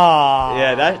 Ah,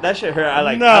 Yeah, that shit hurt.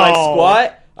 I No.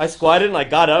 squat. I squatted and I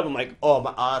got up. I'm like, oh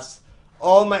my ass.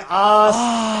 Oh my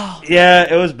ass.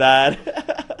 Yeah, it was bad.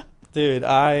 dude.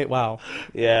 Wow.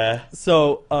 Yeah.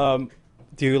 So,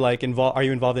 do you like involve? Are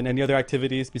you involved in any other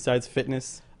activities besides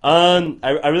fitness?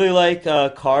 I really like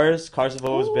cars. Cars have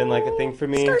always been like a thing for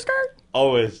me. Skirt.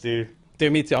 Always, dude.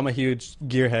 Dude, me too. I'm a huge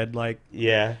gearhead. Like,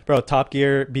 Yeah. bro, Top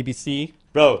Gear, BBC,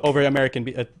 Bro, over American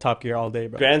Top Gear all day,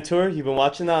 bro. Grand Tour, you've been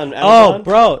watching that on Oh, Amazon?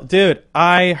 bro, dude,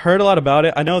 I heard a lot about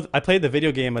it. I know I played the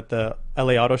video game at the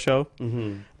LA Auto Show,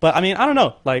 but I mean, I don't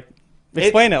know. Like,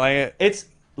 explain it. Like, It's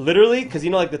literally, because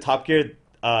you know, like the Top Gear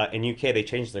in UK, they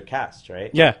changed their cast, right?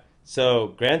 yeah,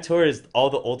 So Grand Tour is all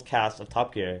the old cast of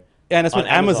Top Gear. and it's with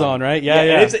on Amazon, right? Yeah,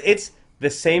 and yeah. it's the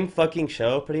same fucking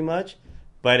show pretty much,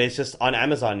 but it's just on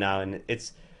Amazon now, and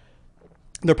it's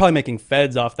They're probably making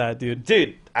feds off that, dude.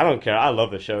 dude. I don't care. I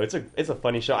love the show. It's a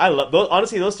funny show. I love those.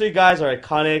 Honestly, those three guys are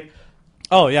iconic.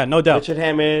 Oh yeah, no doubt. Richard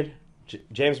Hammond,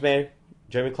 James May,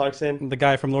 Jeremy Clarkson. The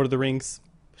guy from Lord of the Rings.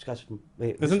 Which guy's from,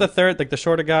 wait, Isn't the third like the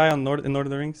shorter guy on in Lord of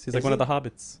the Rings? He's like Is one of he? the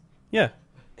hobbits. Yeah,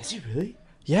 is he really?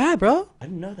 yeah, bro. I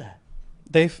didn't know that.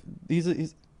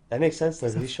 He's That makes sense.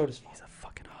 Though. He's short as fuck. a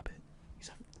fucking hobbit.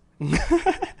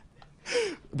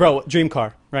 Bro, dream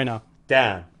car right now.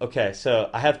 Damn. Okay, so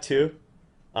I have two.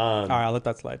 All right, I'll let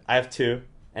that slide. I have two,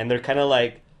 and they're kind of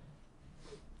like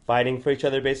fighting for each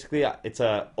other. Basically, it's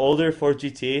a older Ford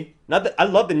GT. Not that I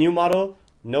love the new model.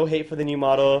 No hate for the new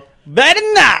model.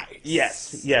 Very nice.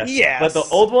 Yes. Yes. But the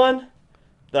old one,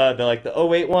 the like the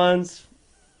 '08 ones,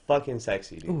 fucking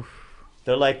sexy, dude. Oof.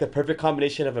 They're like the perfect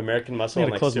combination of American muscle. I'm and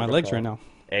gonna like close my super legs calm. right now.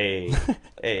 Hey,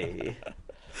 hey.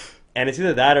 And it's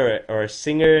either that or a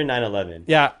Singer 911.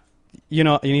 Yeah, you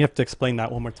know, you have to explain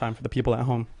that one more time for the people at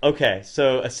home. Okay,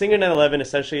 so a Singer 911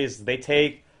 essentially is they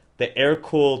take the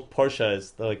air-cooled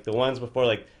Porsches, the ones before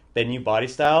like the new body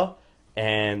style,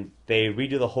 and they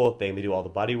redo the whole thing. They do all the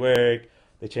body work,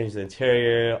 they change the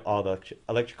interior, all the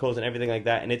electricals and everything like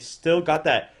that, and it's still got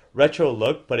that retro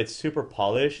look, but it's super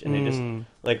polished, and it just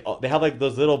like they have like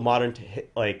those little modern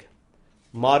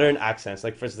modern accents.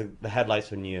 Like for instance, the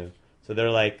headlights are new, so they're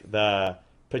like the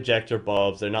projector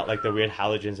bulbs. They're not like the weird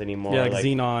halogens anymore. Yeah, like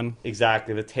xenon.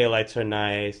 Exactly. The taillights are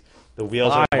nice. The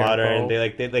wheels Fire, are modern. bro.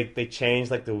 They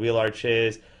change like the wheel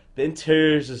arches. The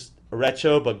interior is just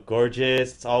retro but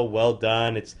gorgeous. It's all well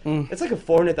done. It's like a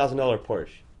 $400,000 Porsche.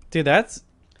 Dude, that's.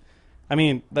 I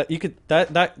mean,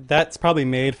 that's probably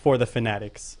made for the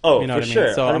fanatics. Oh, you know for what I mean?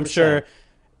 sure, So I'm 100%. sure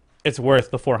it's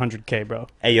worth the $400K, bro.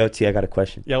 Hey, yo, T, I got a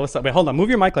question. Yeah, what's up? Wait, hold on. Move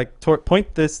your mic like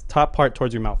point this top part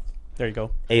towards your mouth. There you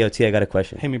go. Hey, yo, T, I got a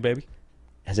question. Hey, me, baby.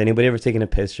 Has anybody ever taken a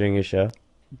piss during your show?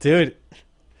 Dude,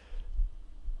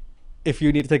 if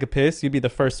you need to take a piss, you'd be the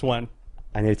first one.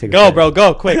 I need to take a Go, piss. bro,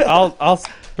 go quick.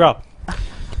 Bro.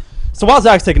 So while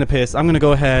Zach's taking a piss, I'm gonna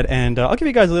go ahead and I'll give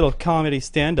you guys a little comedy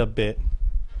stand-up bit,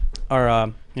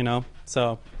 or you know.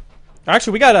 So,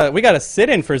 actually, we got a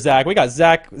sit-in for Zach. We got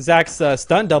Zach's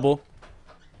stunt double.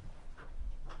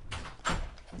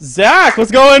 Zach,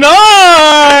 what's going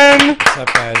on? What's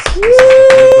up, guys?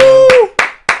 Woo!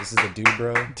 This is the dude,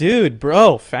 bro. Dude,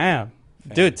 bro, fam.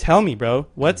 Dude, tell me, bro.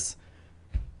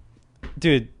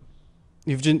 Dude,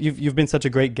 you've been such a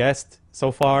great guest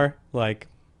so far. Like,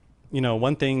 you know,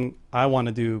 one thing I want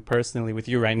to do personally with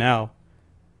you right now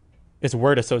is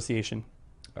word association.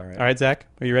 All right. All right, Zach,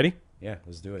 are you ready? Yeah,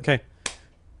 let's do it. Okay.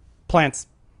 Plants,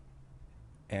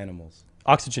 Animals,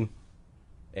 oxygen,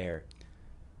 air,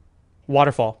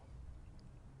 waterfall,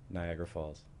 Niagara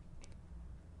Falls,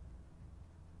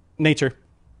 nature,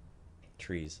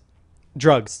 trees,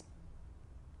 drugs,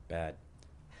 bad,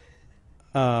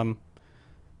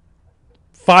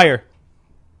 fire,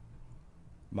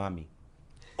 mommy,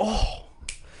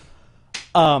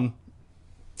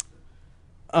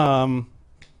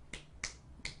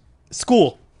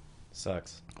 school,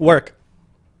 sucks. work,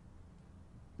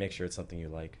 Make sure it's something you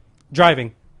like.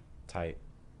 driving. Tight.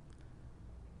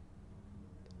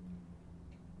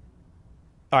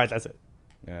 All right, that's it.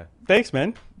 Yeah. Thanks,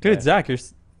 man. Dude, Yeah. Zach,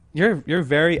 you're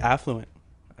very affluent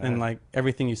in Uh-huh. like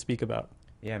everything you speak about.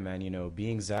 Yeah, man. You know,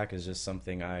 being Zach is just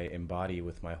something I embody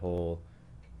with my whole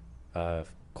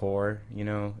core. You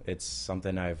know, it's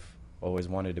something I've always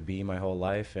wanted to be my whole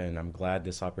life, and I'm glad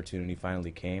this opportunity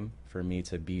finally came for me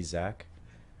to be Zach.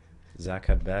 Zach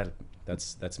had bad.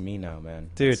 That's me now, man.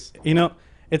 Dude, It's- you know,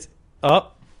 it's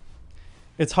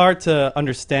hard to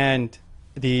understand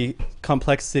the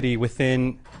complexity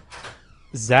within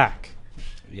Zach.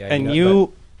 yeah, And know,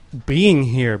 you being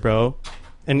here, bro,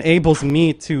 enables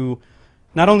me to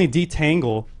not only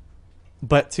detangle,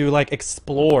 but to like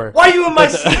explore Why are you in my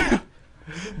seat?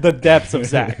 the depths of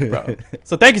Zach, bro.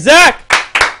 So thank you, Zach.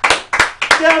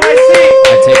 Damn, I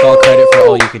I take all credit for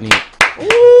all you can eat.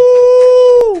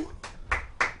 Woo!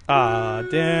 Ah,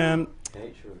 damn.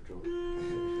 see.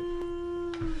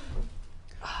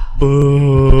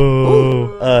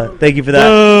 Boo. Thank you for that.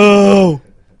 Boo.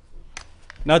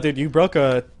 No, dude, you broke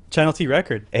a Channel T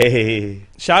record. Hey.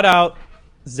 Shout out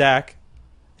Zach,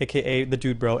 aka the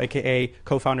Dude Bro, aka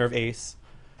co-founder of AYCE,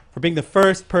 for being the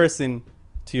first person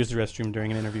to use the restroom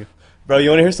during an interview. Bro, you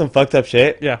want to hear some fucked up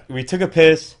shit? Yeah. We took a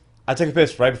piss. I took a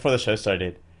piss right before the show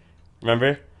started.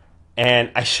 Remember?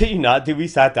 And I shit you not, dude, we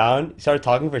sat down, started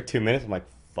talking for 2 minutes. I'm like,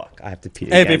 fuck, I have to pee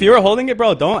Hey, again. but if you were holding it,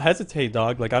 bro, don't hesitate,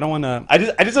 dog. Like, I don't want to... I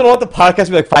just don't want the podcast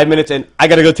to be like 5 minutes and I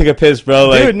gotta go take a piss, bro.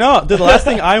 Like, Dude, no. The last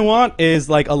thing I want is,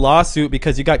 like, a lawsuit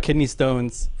because you got kidney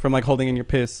stones from, like, holding in your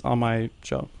piss on my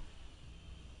show.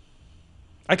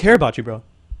 I care about you, bro.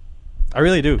 I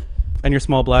really do. And your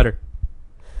small bladder.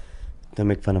 Don't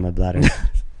make fun of my bladder.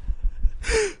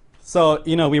 So,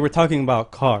 you know, we were talking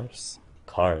about cars.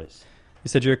 Cars. You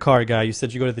said you're a car guy. You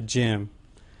said you go to the gym.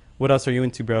 What else are you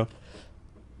into, bro?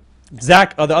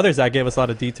 Zach, the other Zach gave us a lot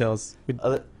of details.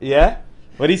 Yeah?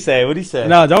 What'd he say?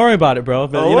 No, don't worry about it, bro.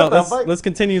 But Oh, you know, what the fuck? let's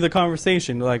continue the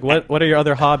conversation. Like, what are your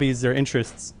other hobbies or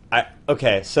interests?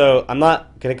 Okay, so I'm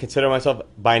not gonna consider myself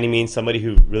by any means somebody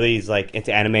who really is like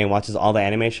into anime and watches all the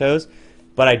anime shows,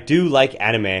 but I do like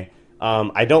anime.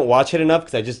 I don't watch it enough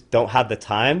because I just don't have the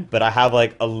time. But I have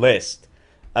like a list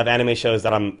of anime shows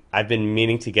that I've been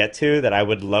meaning to get to that I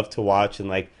would love to watch and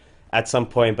like at some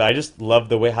point. But I just love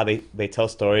the way how they tell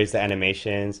stories, the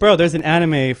animations. Bro, there's an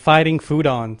anime fighting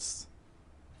foodons.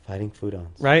 Fighting foodons.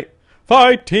 Right?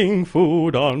 Fighting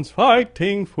foodons,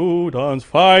 fighting foodons,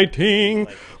 fighting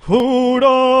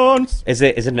foodons. Is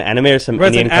it an anime or some Bro,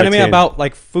 it's Indian an anime cartoon? about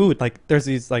like food. Like there's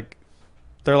these like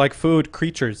they're like food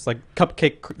creatures, like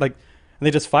cupcake like and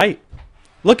they just fight.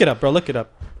 Look it up, bro. Look it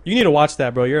up. You need to watch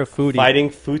that, bro. You're a foodie. Fighting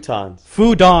futons.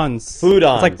 Foodons.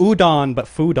 Foodons. It's like udon, but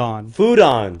foodon.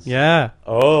 Foodons. Yeah.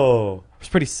 Oh. It's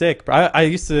pretty sick. Bro. I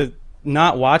used to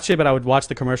not watch it, but I would watch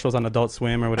the commercials on Adult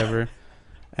Swim or whatever.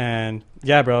 And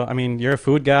yeah, bro. I mean, you're a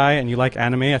food guy and you like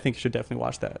anime. I think you should definitely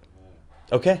watch that.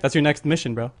 Okay. That's your next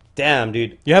mission, bro. Damn,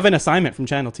 dude. You have an assignment from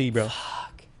Channel T, bro.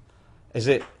 Fuck. Is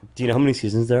it? Do you know how many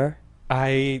seasons there are?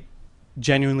 I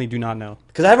genuinely do not know.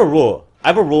 Because I have a rule. I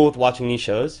have a rule with watching these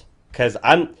shows. Because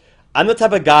I'm the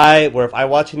type of guy where if I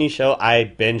watch a new show, I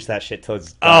binge that shit till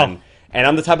it's done. Oh. And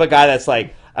I'm the type of guy that's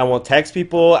like, I won't text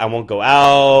people. I won't go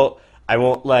out. I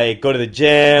won't like go to the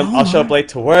gym. I'll show up late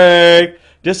to work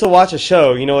just to watch a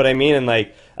show. You know what I mean? And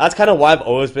like that's kind of why I've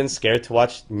always been scared to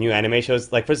watch new anime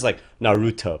shows. Like for instance, like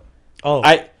Naruto. Oh.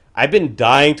 I've been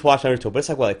dying to watch Naruto, but it's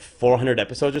like what, like 400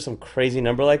 episodes or some crazy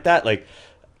number like that. Like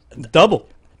double.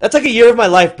 that's like a year of my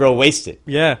life, bro, wasted.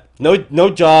 Yeah. No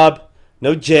job,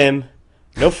 no gym,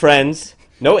 no friends,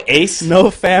 no AYCE, No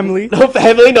family. no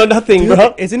family, no nothing, Dude,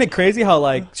 bro. isn't it crazy how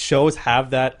like shows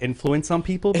have that influence on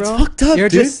people, bro? It's fucked up, You're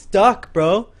dude. just stuck,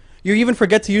 bro. You even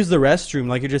forget to use the restroom.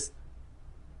 Like you're just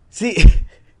See,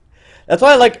 that's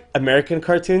why I like American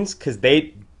cartoons because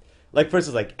they, like, for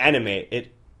instance, like anime,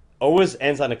 it always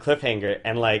ends on a cliffhanger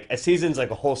and like a season's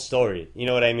like a whole story. You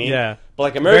know what I mean? Yeah. But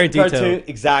like Very American detailed. cartoon,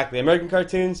 exactly. American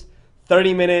cartoons,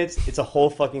 30 minutes, it's a whole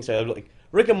fucking story. Like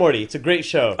Rick and Morty, it's a great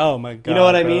show. Oh my god. You know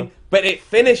what I bro. mean? But it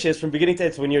finishes from beginning to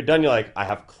end. So when you're done, you're like, I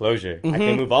have closure. I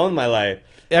can move on with my life.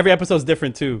 Every episode's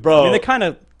different too, Bro. I mean, they kind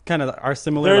of are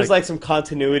similar. There's like some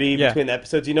continuity Yeah. between the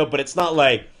episodes, you know, but it's not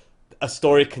like a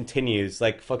story continues.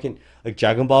 Like fucking like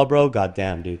Dragon Ball, bro.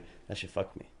 Goddamn, dude, that shit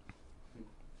fucked me.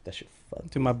 That shit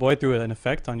fucked. Dude, my boy threw an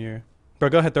effect on your. Bro,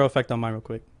 go ahead, throw effect on mine real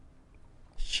quick.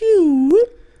 Shoo.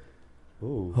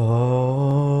 Ooh.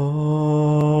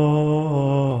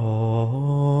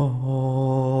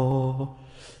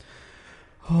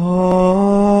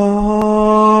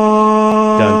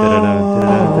 Dun, dun, dun, dun,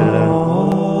 dun, dun, dun.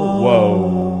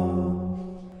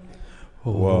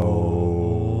 Whoa.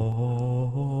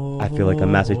 I feel like a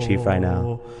Master Chief right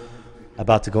now.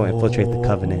 About to go infiltrate the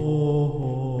Covenant.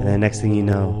 And then next thing you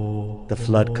know, the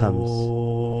flood comes.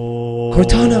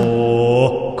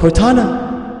 Cortana!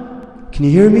 Cortana! Can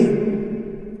you hear me?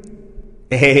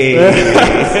 Hey.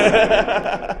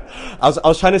 I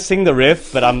was trying to sing the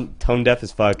riff, but I'm tone deaf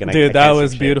as fuck. And I Dude, can't that sing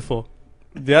was shit. beautiful.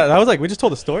 Yeah, that was like we just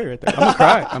told a story right there. I'm gonna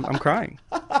cry. I'm crying.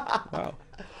 Wow.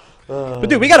 But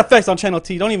dude, we got effects on Channel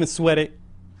T. Don't even sweat it.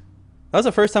 That was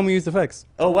the first time we used effects.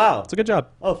 Oh, wow. It's a good job.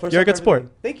 Oh, first You're a time good sport.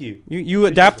 everything. Thank you. You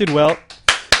adapted well.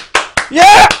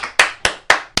 Yeah.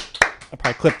 I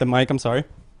probably clipped the mic. I'm sorry.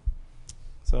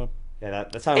 So. Yeah,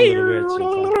 that sounded a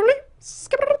little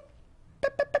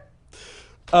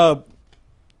weird.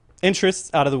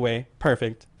 Interests out of the way.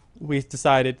 Perfect. We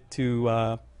decided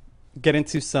to get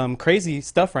into some crazy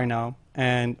stuff right now.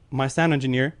 And my sound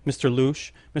engineer, Mr.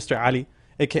 Lush, Mr. Ali,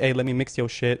 a.k.a. Let Me Mix Yo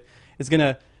Shit, is going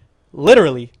to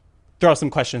literally throw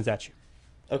some questions at you.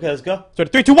 Okay, let's go. So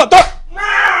 3, 2, 1, throw!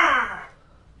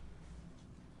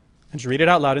 And just read it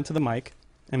out loud into the mic.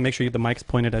 And make sure the mic's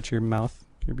pointed at your mouth,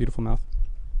 your beautiful mouth.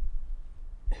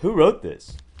 Who wrote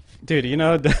this? Dude, you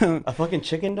know... A fucking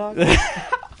chicken dog?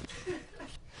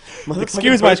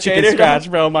 Excuse my chicken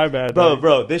scratch, bro. My bad.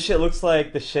 Bro, this shit looks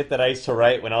like the shit that I used to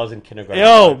write when I was in kindergarten.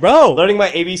 Yo, bro. Learning my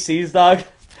ABCs, dog.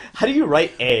 How do you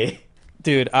write A?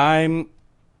 Dude, I'm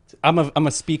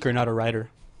a speaker, not a writer.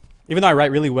 Even though I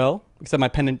write really well, except my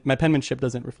penmanship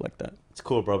doesn't reflect that. It's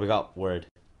cool, bro. We got Word.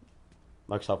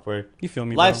 Microsoft Word. You feel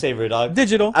me, bro? Lifesaver, dog.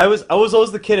 Digital. I was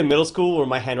always the kid in middle school where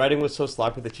my handwriting was so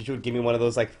sloppy the teacher would give me one of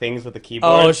those like things with the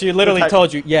keyboard. Oh, she literally To type-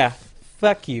 told you, yeah,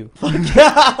 fuck you.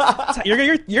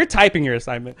 You're typing your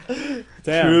assignment.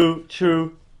 Damn.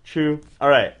 True. All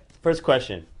right. First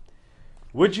question.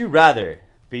 Would you rather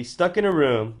be stuck in a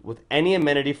room with any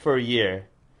amenity for a year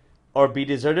or be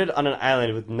deserted on an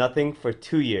island with nothing for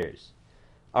 2 years?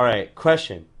 All right.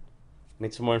 Question.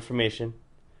 Need some more information.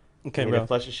 Okay, Need to bro.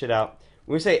 flesh this shit out.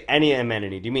 When we say any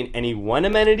amenity, do you mean any one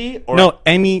amenity or No,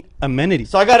 any amenity.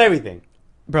 So I got everything.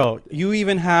 Bro, you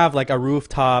even have like a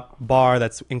rooftop bar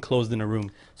that's enclosed in a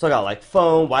room. So I got like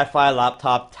phone, Wi-Fi,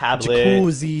 laptop, tablet,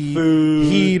 Jacuzzi, food.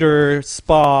 heater,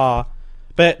 spa.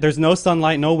 But there's no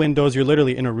sunlight, no windows. You're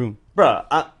literally in a room. Bro,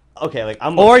 okay, like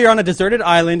I'm... Or you're on a deserted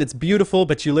island. It's beautiful,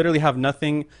 but you literally have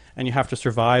nothing and you have to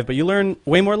survive. But you learn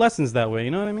way more lessons that way.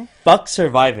 You know what I mean? Fuck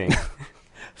surviving.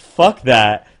 Fuck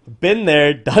that. Been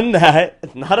there, done that.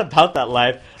 It's not about that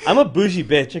life. I'm a bougie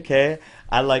bitch, okay?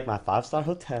 I like my 5-star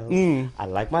hotels. I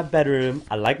like my bedroom.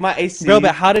 I like my AC. Bro,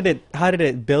 but how did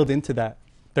it build into that?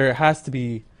 There has to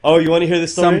be Oh, you want to hear the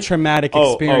story? some traumatic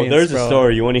experience. Oh, there's bro. a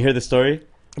story. You want to hear the story?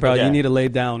 Bro, Yeah. you need to lay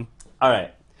down. All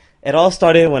right. It all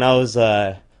started when I was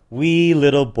a wee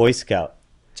little Boy Scout.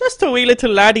 Just a wee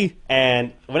little laddie.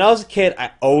 And when I was a kid,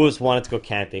 I always wanted to go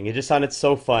camping. It just sounded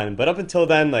so fun. But up until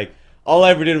then, like, all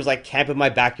I ever did was, like, camp in my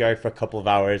backyard for a couple of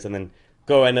hours and then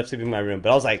go end up sleeping in my room.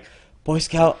 But I was like, Boy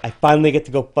Scout, I finally get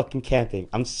to go fucking camping.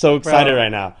 I'm so excited right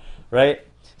now, right?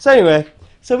 So anyway,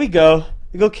 so we go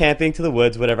camping to the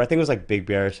woods, whatever. I think it was, like, Big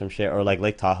Bear or some shit, or, like,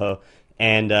 Lake Tahoe.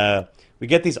 And we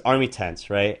get these army tents,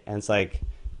 right? And it's, like,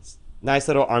 nice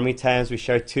little army tents. We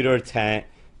share a 2-door tent.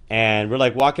 And we're,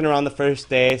 like, walking around the first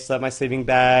day, slept my sleeping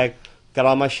bag, got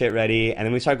all my shit ready, and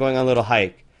then we start going on a little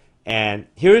hike. And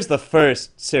here's the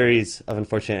first series of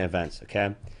unfortunate events,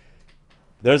 okay?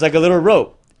 There's, like, a little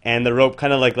rope, and the rope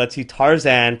kind of, like, lets you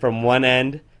Tarzan from one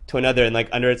end to another, and, like,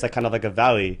 under it's, like, kind of like a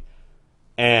valley.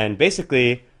 And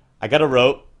basically, I got a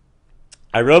rope,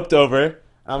 I roped over, and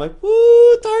I'm like,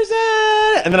 woo,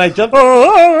 Tarzan! And then I jumped.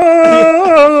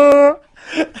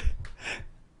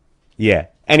 Yeah.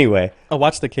 Anyway. Oh,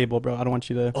 watch the cable, bro. I don't want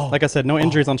you to. Like I said, no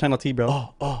injuries on Channel T,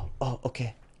 bro.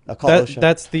 Okay. I'll call OSHA.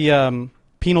 That's the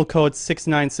penal code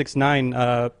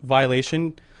 6969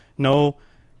 violation. No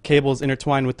cables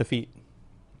intertwined with the feet.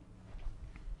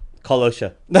 Call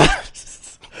OSHA.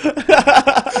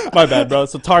 My bad, bro.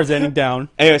 So Tarzaning down.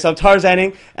 Anyway, so I'm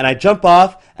Tarzaning, and I jump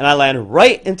off, and I land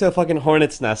right into a fucking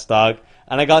hornet's nest, dog.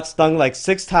 And I got stung like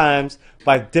 6 times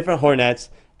by different hornets.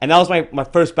 And that was my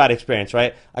first bad experience,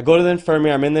 right? I go to the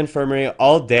infirmary. I'm in the infirmary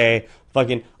all day.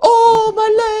 Fucking, oh,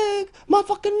 my leg. My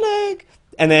fucking leg.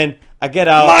 And then I get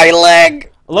out. My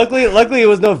leg! Luckily, it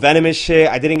was no venomous shit.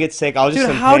 I didn't get sick. I was just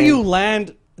Dude, in how do pain. you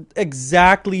land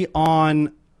exactly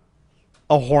on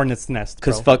a hornet's nest,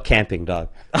 bro? Because fuck camping, dog.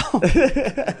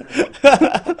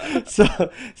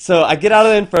 So I get out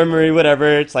of the infirmary,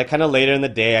 whatever. It's like kind of later in the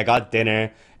day. I got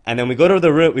dinner. And then we go to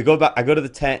the room. We go back. I go to the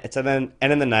tent. It's at the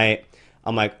end of the night.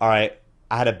 I'm like, all right,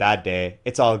 I had a bad day.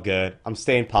 It's all good. I'm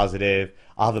staying positive.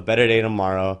 I'll have a better day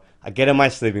tomorrow. I get in my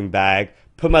sleeping bag,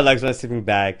 put my legs in my sleeping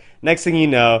bag. Next thing you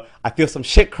know, I feel some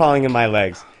shit crawling in my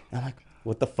legs. And I'm like,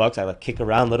 what the fuck? So I like kick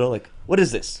around a little, like, what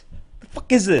is this? The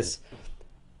fuck is this?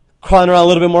 Crawling around a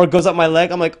little bit more, goes up my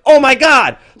leg. I'm like, oh my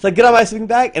God. So I get out my sleeping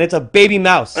bag, and it's a baby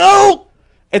mouse. No!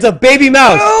 It's a baby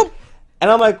mouse. No! And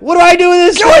I'm like, what do I do with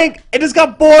this thing? It just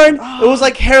got born. It was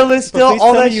like hairless still, Please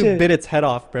all tell that me you shit. bit its head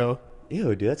off, bro.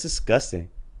 Ew, dude, that's disgusting.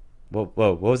 Whoa,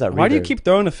 what was that? Why do you reverb? keep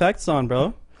throwing effects on,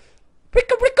 bro?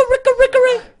 Ricka, ricka, ricka, ricka,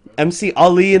 ricka. MC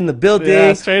Ali in the building.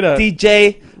 Yeah, straight up.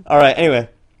 DJ. All right, anyway.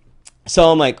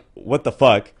 So I'm like, what the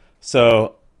fuck?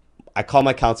 So I call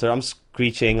my counselor. I'm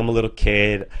screeching. I'm a little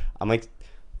kid. I'm like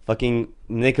fucking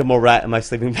naked more rat in my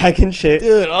sleeping bag and shit.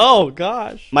 Dude, oh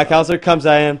gosh. My counselor comes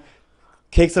in,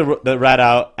 kicks the rat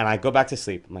out, and I go back to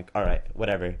sleep. I'm like, all right,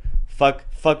 whatever.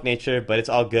 Fuck nature, but it's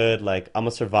all good. Like, I'm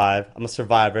a survive. I'm a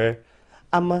survivor.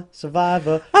 I'm a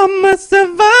survivor. I'm a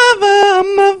survivor.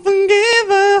 I'm a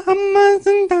forgiver. I'm a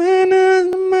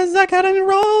Santana. I'm a Zach had a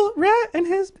roll rat in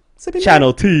his sleeping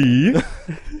Channel T. bag.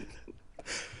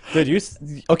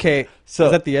 Dude, okay? So-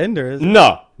 is that the end or?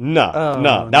 No.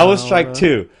 Oh, That was no, strike bro.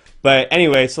 2. But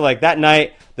anyway, so like that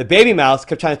night, the baby mouse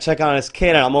kept trying to check on his kid,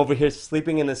 and I'm over here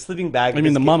sleeping in the sleeping bag. I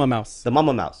mean the mama mouse. The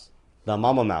mama mouse.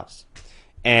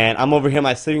 And I'm over here in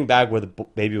my sleeping bag where the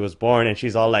baby was born, and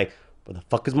she's all like, where the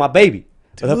fuck is my baby?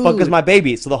 Where the fuck is Dude. my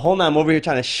baby? So the whole night I'm over here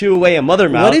trying to shoo away a mother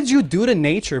mouse. What did you do to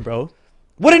nature, bro?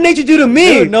 What did nature do to me?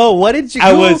 Dude, no. What did you?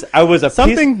 I was a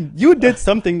something. You did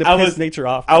something to I piss was- nature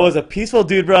off. I was a peaceful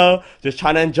dude, bro. Just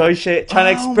trying to enjoy shit,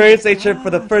 trying to Oh experience my nature for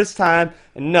the God. first time.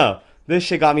 And no, this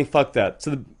shit got me fucked up.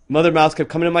 So the mother mouse kept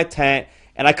coming to my tent,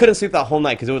 and I couldn't sleep that whole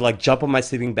night because it would like jump on my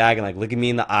sleeping bag and like look at me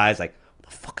in the eyes, like, "What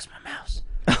the fuck is my mouse?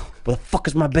 What the fuck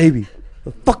is my baby?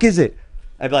 What the fuck is it?"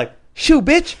 I'd be like, "Shoo,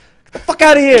 bitch, get the fuck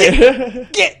out of here!"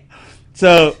 Get.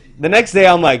 So the next day,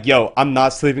 I'm like, "Yo, I'm not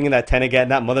sleeping in that tent again.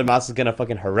 That mother mouse is gonna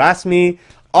fucking harass me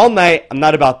all night. I'm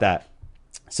not about that."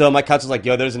 So my couch was like,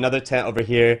 yo, there's another tent over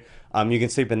here. You can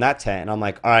sleep in that tent. And I'm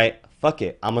like, all right, fuck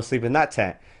it. I'm going to sleep in that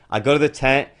tent. I go to the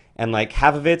tent, and like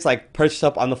half of it's like perched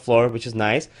up on the floor, which is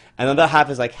nice, and the other half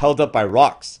is like held up by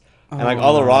rocks, and like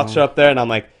all the rocks are up there, and I'm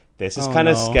like, this is kind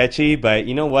of sketchy, but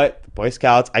you know what? The Boy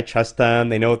Scouts, I trust them.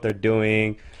 They know what they're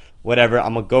doing. Whatever,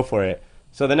 I'm gonna go for it.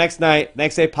 So the next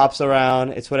day pops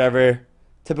around. It's whatever,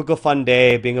 typical fun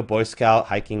day, being a Boy Scout,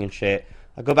 hiking and shit.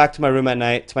 I go back to my room at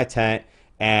night, to my tent,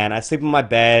 and I sleep in my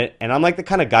bed. And I'm like the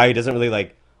kind of guy who doesn't really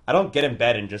like. I don't get in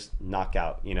bed and just knock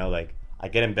out. You know, like I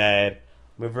get in bed,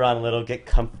 move around a little, get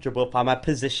comfortable, find my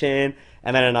position,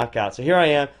 and then I knock out. So here I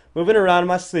am, moving around in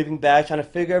my sleeping bag, trying to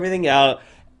figure everything out.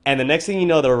 And the next thing you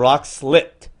know, the rock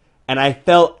slipped, and I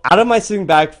fell out of my sleeping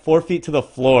bag 4 feet to the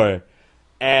floor.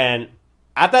 And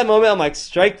at that moment, I'm like,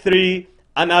 strike 3.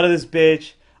 I'm out of this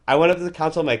bitch. I went up to the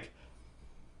council. I'm like,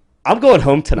 I'm going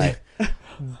home tonight.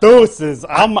 Doses.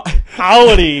 I'm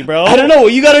howdy, bro. I don't know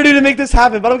what you got to do to make this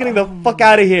happen, but I'm getting the fuck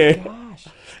out of here. Gosh.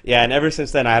 Yeah, and ever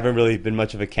since then, I haven't really been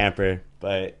much of a camper.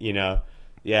 But, you know,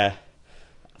 yeah.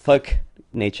 Fuck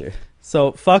nature.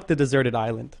 So, fuck the deserted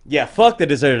island. Yeah, fuck the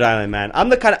deserted island, man. I'm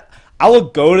the kind of... I will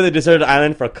go to the deserted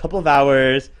island for a couple of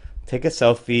hours, take a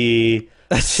selfie,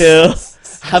 chill,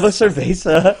 have a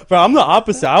cerveza. Bro, I'm the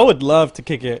opposite. I would love to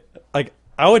kick it. Like,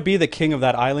 I would be the king of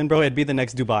that island, bro. It'd be the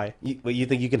next Dubai. You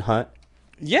think you can hunt?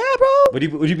 Yeah, bro.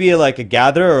 Would you be like a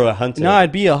gatherer or a hunter? No,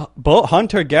 I'd be a boat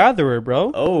hunter-gatherer,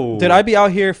 bro. Oh. Dude, I'd be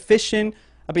out here fishing.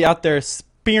 I'd be out there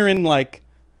spearing, like,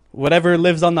 whatever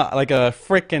lives on the, like a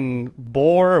freaking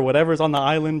boar or whatever's on the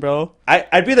island, bro.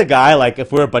 I'd be the guy, like,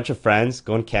 if we're a bunch of friends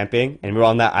going camping and we're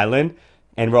on that island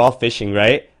and we're all fishing,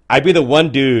 right? I'd be the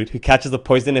one dude who catches the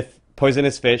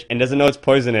poisonous fish and doesn't know it's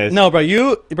poisonous. No, bro,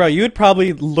 you'd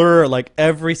probably lure, like,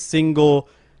 every single,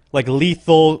 like,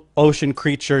 lethal ocean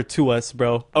creature to us,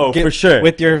 bro. Oh, for sure.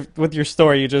 With your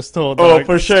story you just told. Oh, dog.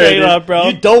 for sure. Straight up, bro.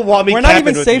 You don't want me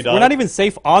camping with you, dog. We're not even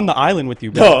safe on the island with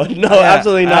you, bro. No,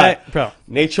 absolutely not. Bro.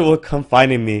 Nature will come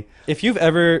finding me. If you've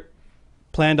ever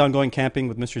planned on going camping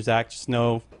with Mr. Zach, just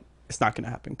know it's not going to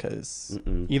happen because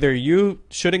either you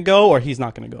shouldn't go or he's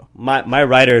not going to go. My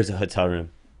rider is a hotel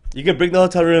room. You can bring the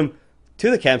hotel room to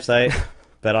the campsite,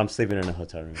 but I'm sleeping in a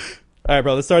hotel room. All right,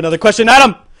 bro. Let's start another question.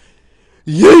 Adam!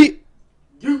 Yeet!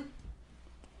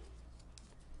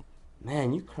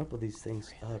 Man, you crumple these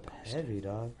things up heavy,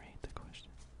 dog. Read the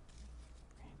question.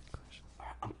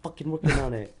 Alright, I'm fucking working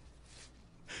on it.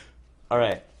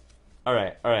 Alright.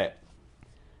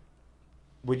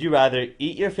 Would you rather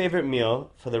eat your favorite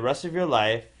meal for the rest of your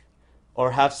life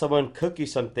or have someone cook you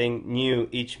something new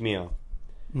each meal?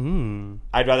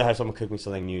 I'd rather have someone cook me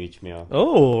something new each meal.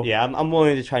 Oh. Yeah, I'm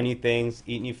willing to try new things,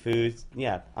 eat new foods.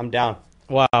 Yeah, I'm down.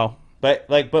 Wow. But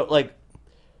the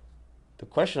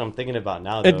question I'm thinking about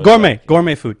now, though,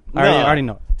 gourmet food. I already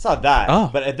know. It's not that. Oh.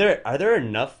 But are there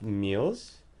enough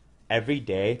meals every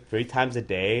day, 3 times a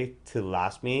day, to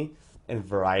last me in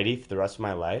variety for the rest of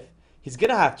my life? He's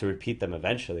gonna have to repeat them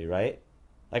eventually, right?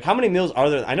 Like, how many meals are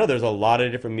there? I know there's a lot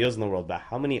of different meals in the world, but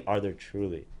how many are there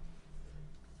truly?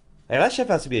 Like, that chef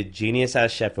has to be a genius ass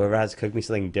chef, whoever has to cook me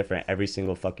something different every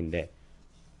single fucking day.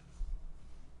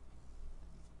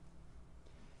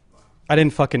 I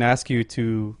didn't fucking ask you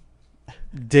to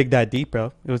dig that deep,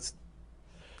 bro. It was...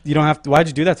 You don't have to... Why'd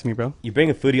you do that to me, bro? You bring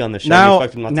a foodie on the show.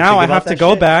 Now I have to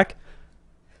go back,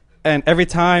 and every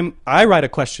time I write a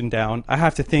question down, I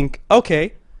have to think,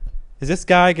 okay, is this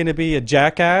guy going to be a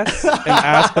jackass and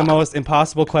ask the most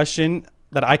impossible question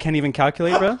that I can't even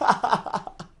calculate, bro?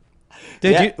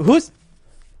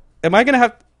 Am I going to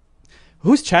have...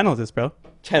 Whose channel is this, bro?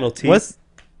 Channel T.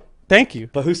 Thank you.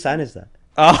 But whose sign is that?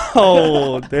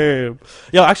 Oh, damn.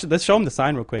 Yo, actually, let's show him the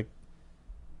sign real quick.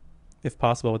 If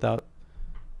possible, without...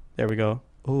 There we go.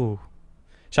 Ooh.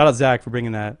 Shout out Zach for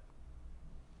bringing that.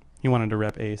 He wanted to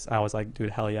rep Ace. I was like,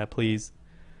 dude, hell yeah, please.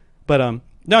 But,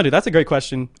 no, dude, that's a great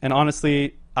question. And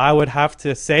honestly, I would have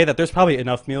to say that there's probably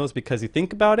enough meals because you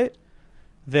think about it.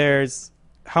 There's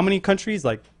how many countries?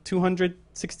 Like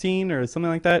 216 or something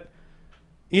like that.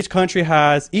 Each country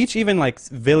has, even like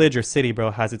village or city,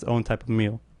 bro, has its own type of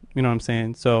meal. You know what I'm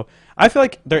saying? So I feel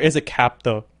like there is a cap,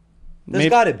 though. There's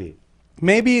got to be.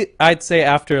 Maybe I'd say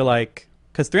after like,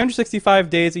 because 365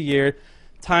 days a year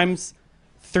times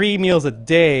 3 meals a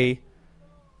day,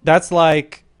 that's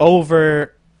like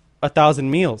over 1,000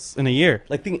 meals in a year.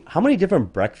 Like, think, how many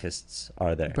different breakfasts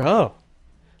are there? Bro.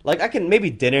 Like, I can maybe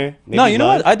dinner. Maybe no, you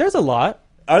lunch. know what? There's a lot.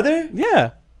 Are there?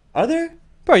 Yeah. Are there?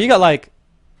 Bro, you got like,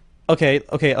 okay,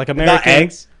 like American. Got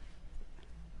eggs?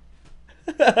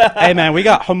 Hey, man, we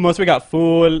got hummus, we got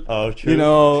fool. Oh, true. You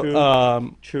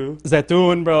know, true.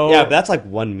 Zaytun, bro. Yeah, but that's like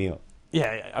one meal.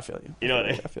 Yeah, I feel you. You know what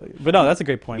I mean? I feel you. But no, that's a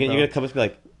great point, You're bro. going to come up and be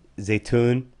like,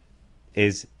 Zaytun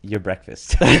is your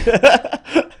breakfast.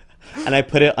 and I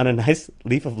put it on a nice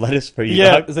leaf of lettuce for you.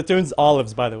 Yeah, dog. Zaytoon's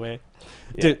olives, by the way.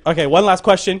 Yeah. Dude, okay, one last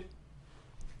question.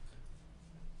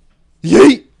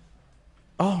 Yeet!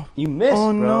 Oh, You missed,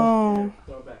 oh bro. no.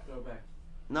 Throw it back. Throw it back.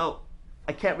 No,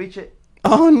 I can't reach it.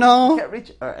 Oh no. Can't reach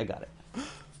it. All right, I got it.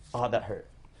 Oh, that hurt.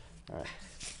 All right.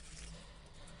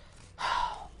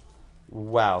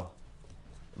 Wow.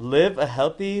 Live a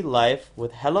healthy life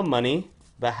with hella money,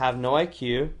 but have no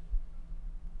IQ.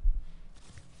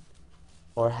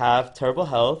 Or have terrible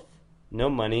health, no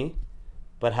money,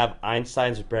 but have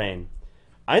Einstein's brain.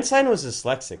 Einstein was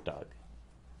dyslexic, dog.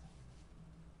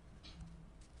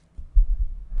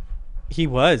 He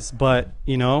was, but,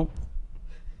 you know,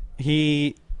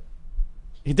 he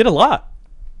did a lot.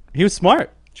 He was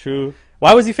smart. True.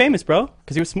 Why was he famous, bro?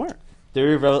 Because he was smart.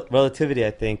 Theory of relativity,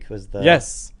 I think, was the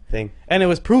Yes. thing. And it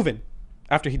was proven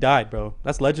after he died, bro.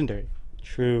 That's legendary.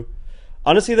 True.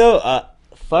 Honestly, though,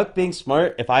 fuck being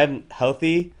smart. If I'm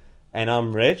healthy and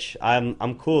I'm rich, I'm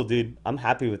cool, dude. I'm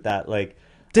happy with that. Like,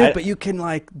 Dude, but you can,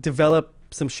 like, develop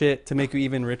some shit to make you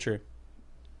even richer.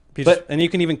 And you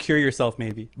can even cure yourself,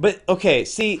 maybe. But okay,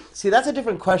 see, that's a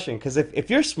different question. Because if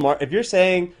you're smart, if you're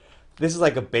saying this is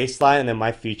like a baseline, and then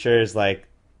my future is like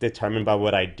determined by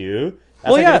what I do, that's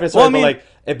Well, like yeah. a different story. Well, I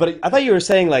mean- but I thought you were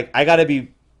saying like I gotta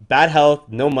be bad health,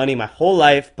 no money, my whole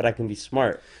life, but I can be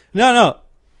smart. No.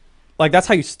 Like, that's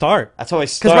how you start. That's how I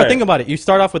Because, start. think about it. You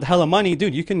start off with hella money.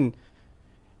 Dude, you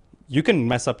can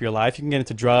mess up your life. You can get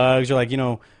into drugs or, like, you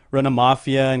know, run a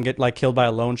mafia and get, like, killed by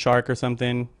a loan shark or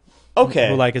something. Okay.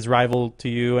 Who, like, is rival to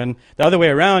you. And the other way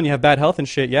around, you have bad health and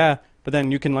shit, yeah. But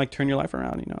then you can, like, turn your life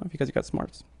around, you know, because you got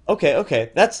smarts.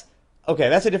 Okay. That's a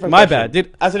different My question. bad,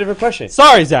 dude. That's a different question.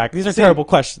 Sorry, Zach. These are terrible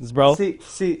questions, bro. See,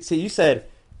 you said,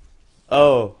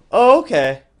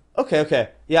 okay.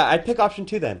 Yeah, I'd pick option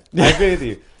 2 then. I agree with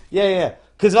you. Yeah.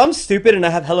 Because if I'm stupid and I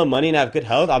have hella money and I have good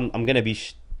health, I'm gonna be,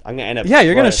 I'm gonna end up. Yeah,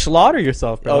 you're going to poor. slaughter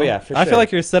yourself, bro. Oh, yeah, for I feel sure.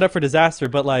 like you're set up for disaster,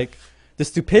 but, like, the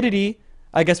stupidity,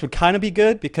 I guess, would kind of be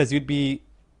good because you'd be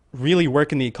really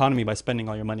working the economy by spending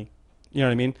all your money. You know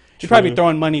what I mean? You'd probably be True.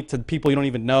 throwing money to people you don't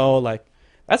even know. Like,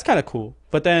 that's kind of cool.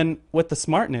 But then with the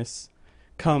smartness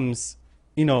comes,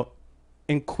 you know,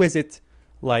 inquisitive,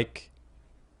 like,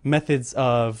 methods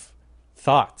of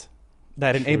thought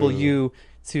that enable True. you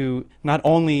to not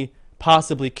only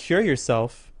possibly cure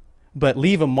yourself, but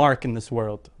leave a mark in this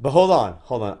world. But hold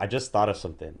on. I just thought of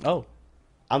something. Oh,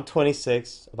 I'm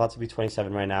 26, about to be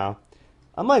 27 right now.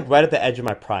 I'm like right at the edge of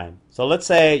my prime. So let's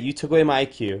say you took away my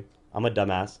IQ. I'm a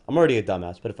dumbass. I'm already a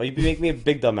dumbass. But if you make me a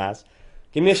big dumbass,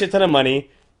 give me a shit ton of money,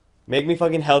 make me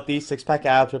fucking healthy, 6-pack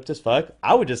abs, ripped as fuck,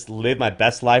 I would just live my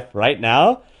best life right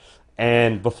now.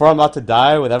 And before I'm about to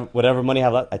die, with whatever money I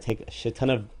have left, I take a shit ton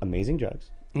of amazing drugs.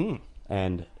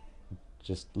 And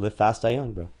just live fast, die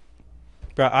young, bro.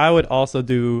 bro, I would also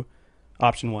do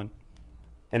option 1.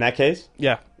 In that case,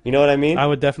 Yeah. you know what I mean? I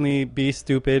would definitely be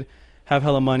stupid, have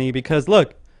hella money, because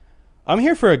look, I'm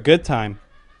here for a good time,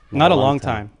 not a long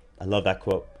time. I love that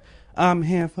quote. I'm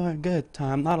here for a good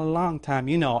time, not a long time.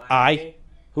 You know,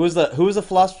 Who was the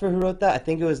philosopher who wrote that? I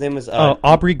think his name was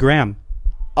Aubrey Graham.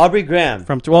 Aubrey Graham.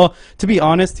 Well, to be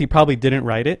honest, he probably didn't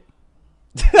write it,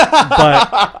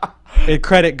 but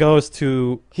credit goes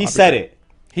to. He said it.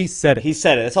 He said it. He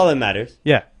said it. That's all that matters,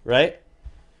 Yeah. right?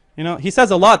 You know, he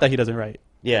says a lot that he doesn't write.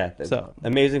 Yeah. So-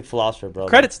 amazing philosopher, bro.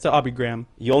 Credits to Aubrey Graham.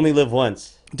 You only live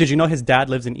once. Did you know his dad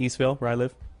lives in Eastville, where I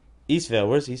live? Eastville.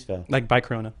 Where's Eastville? Like by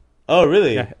Corona. Oh,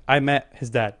 really? Yeah, I met his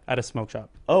dad at a smoke shop.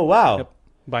 Oh, wow. Yep.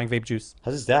 Buying vape juice.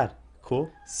 How's his dad? Cool.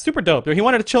 Super dope. He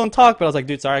wanted to chill and talk, but I was like,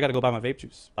 dude, sorry, I gotta go buy my vape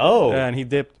juice. Oh. And he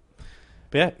dipped.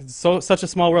 But yeah, it's such a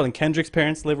small world. And Kendrick's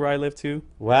parents live where I live too.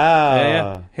 Wow.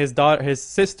 Yeah. His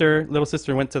little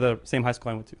sister went to the same high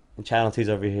school I went to. And Channel T's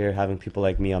over here having people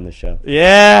like me on the show.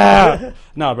 Yeah.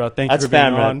 No, bro, thank That's you for being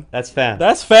fam, on. man. That's fam.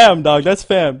 That's fam, dog. That's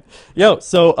fam. Yo,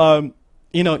 so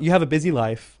you know, you have a busy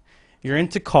life. You're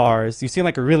into cars. You seem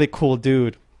like a really cool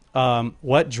dude.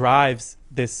 What drives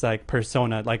this like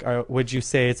persona? Like, would you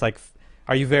say it's like,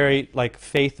 are you very like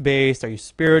faith based? Are you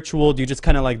spiritual? Do you just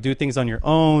kind of like do things on your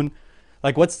own?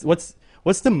 Like, what's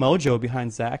the mojo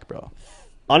behind Zach, bro?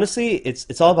 Honestly,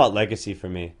 it's all about legacy for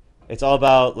me. It's all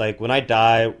about like when I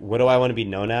die, what do I want to be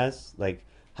known as? Like,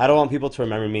 how do I want people to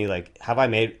remember me? Like, have I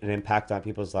made an impact on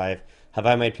people's life? Have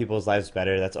I made people's lives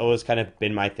better? That's always kind of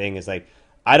been my thing. Is like,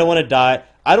 I don't want to die.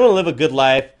 I don't want to live a good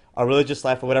life, a religious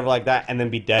life, or whatever like that, and then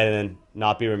be dead and then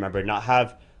not be remembered,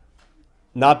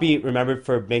 not be remembered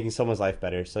for making someone's life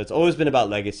better. So it's always been about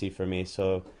legacy for me.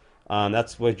 So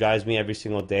that's what drives me every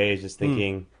single day, is just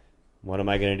thinking, what am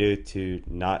I going to do to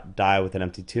not die with an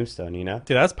empty tombstone, you know?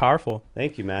 Dude, that's powerful.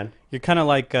 Thank you, man. You're kind of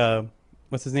like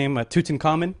what's his name?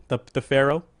 Tutankhamun, the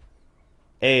pharaoh.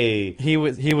 Hey. He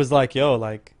was like, yo,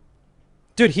 like,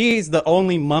 dude, he's the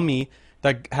only mummy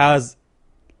that has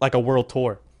like a world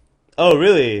tour. Oh,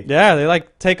 really? Yeah, they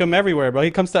like take him everywhere, bro.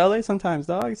 He comes to LA sometimes,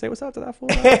 dog. You say what's up to that fool.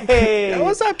 Hey. Yo,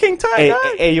 what's up, King Tut? Hey, dog?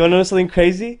 hey, you want to know something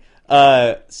crazy?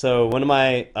 So one of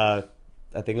my, I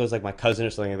think it was like my cousin or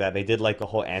something like that. They did like a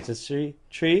whole ancestry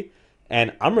tree,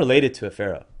 and I'm related to a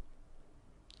pharaoh.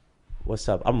 What's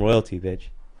up? I'm royalty, bitch.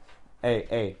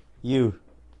 Hey, you,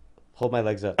 hold my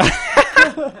legs up.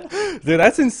 Dude,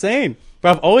 that's insane.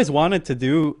 But I've always wanted to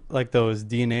do like those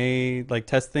DNA like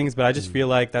test things, but I just feel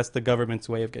like that's the government's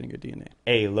way of getting your DNA.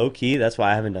 Hey, low key, that's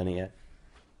why I haven't done it yet.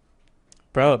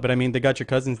 Bro, but I mean, they got your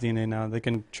cousin's DNA now. They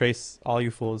can trace all you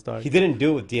fools, dog. He didn't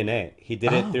do it with DNA. He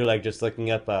did it through like just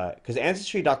looking up, because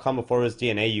Ancestry.com before it was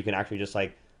DNA, you can actually just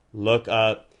like look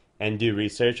up and do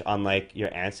research on like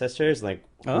your ancestors, like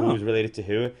who's related to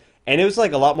who. And it was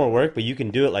like a lot more work, but you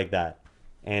can do it like that.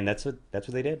 And that's what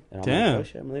they did. And I'm Damn. like, oh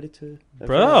shit, I'm related to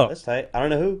Bro. That's tight. I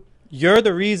don't know who. You're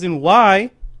the reason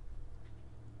why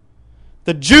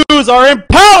the Jews are in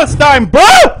Palestine, bro!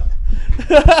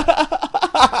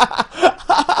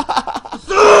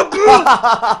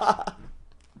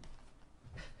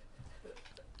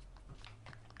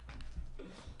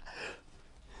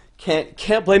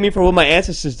 Can't blame me for what my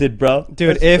ancestors did, bro.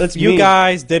 Dude, That's if you mean.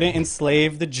 guys didn't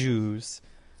enslave the Jews,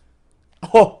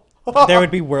 Oh. there would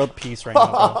be world peace right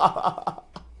now, bro.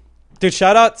 Dude,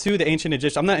 shout out to the ancient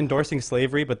Egyptians. I'm not endorsing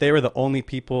slavery, but they were the only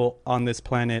people on this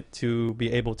planet to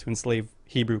be able to enslave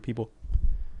Hebrew people.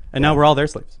 And now we're all their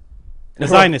slaves. The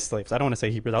Zionist slaves. I don't want to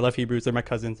say Hebrews. I love Hebrews. They're my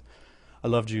cousins. I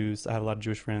love Jews. I have a lot of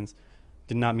Jewish friends.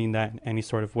 Did not mean that in any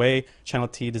sort of way. Channel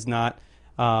T does not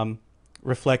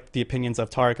reflect the opinions of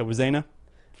Tariq Abu Zaina.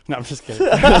 No, I'm just kidding.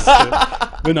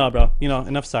 But no, bro. You know,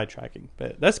 enough sidetracking.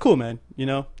 But that's cool, man. You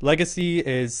know, legacy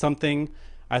is something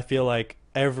I feel like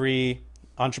every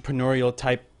entrepreneurial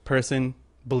type person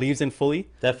believes in fully.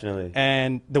 Definitely.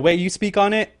 And the way you speak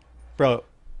on it, bro,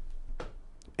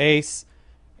 Ace,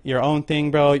 your own thing,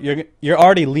 bro. You're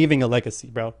already leaving a legacy,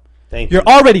 bro. Thank you. You're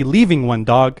already leaving one,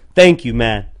 dog. Thank you,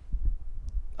 man.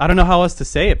 I don't know how else to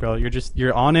say it, bro.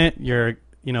 You're on it. You're,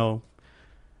 you know,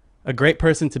 a great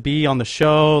person to be on the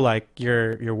show. Like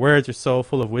your words are so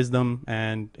full of wisdom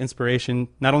and inspiration,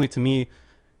 not only to me,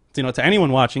 you know, to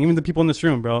anyone watching, even the people in this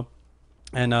room, bro.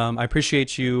 And I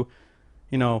appreciate you,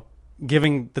 you know,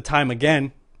 giving the time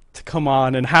again to come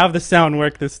on and have the sound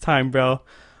work this time, bro.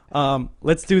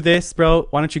 Let's do this, bro.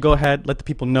 Why don't you go ahead, let the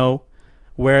people know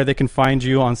where they can find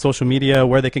you on social media,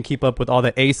 where they can keep up with all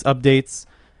the ACE updates,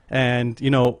 and, you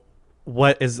know,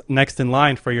 what is next in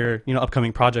line for your, you know,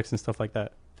 upcoming projects and stuff like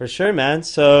that. For sure, man.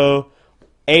 So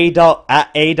a.y.c.e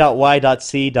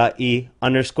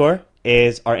 _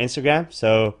 is our Instagram.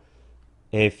 So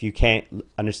if you can't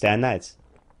understand that, it's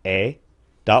a.y.c.e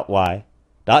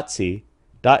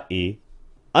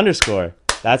 _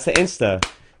 That's the Insta.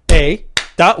 A.y.c.e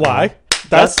 _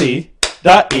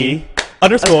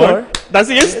 That's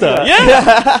the Insta.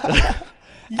 Yeah.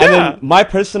 And then my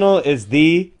personal is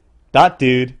the.dude.bro.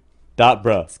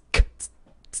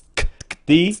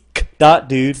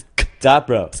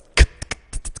 The.dude.bro.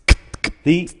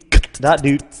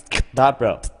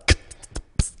 The.dude.bro.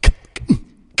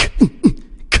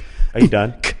 Are you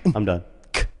done? I'm done.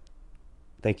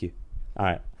 Thank you. All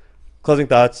right. Closing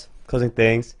thoughts, closing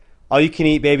things. All you can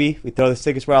eat, baby. We throw the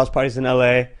sickest warehouse parties in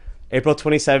LA. April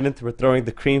 27th, we're throwing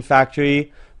the Cream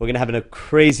Factory. We're going to have a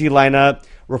crazy lineup.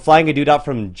 We're flying a dude out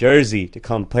from Jersey to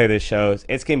come play the shows.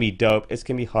 It's going to be dope. It's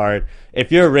going to be hard.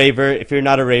 If you're a raver, if you're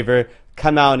not a raver,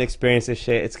 come out and experience this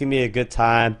shit. It's going to be a good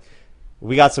time.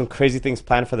 We got some crazy things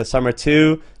planned for the summer,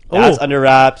 too. That's under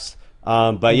wraps.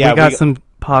 But yeah, we got some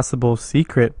possible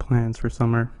secret plans for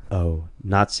summer. Oh,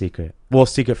 not secret. Well,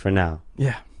 secret for now.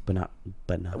 Yeah. But no.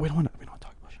 We don't want to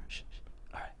talk about it.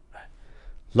 All right.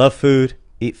 Love food,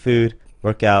 eat food,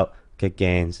 work out, get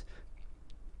gains.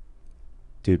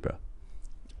 Dude, bro.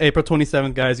 April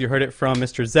 27th, guys. You heard it from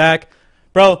Mr. Zach.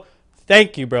 Bro,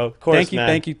 thank you, bro. Of course, thank you,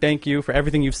 man. thank you for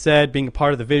everything you've said, being a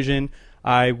part of the vision.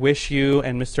 I wish you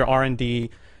and Mr. R&D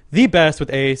the best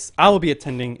with ACE. I will be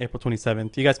attending April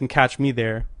 27th. You guys can catch me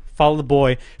there. Follow the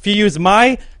boy. If you use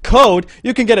my code,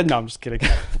 you can get it. No, I'm just kidding.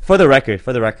 For the record,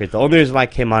 the only reason why I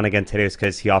came on again today is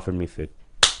because he offered me food.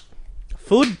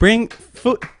 Food.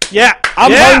 Yeah,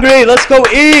 I'm hungry. Let's go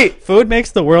eat. Food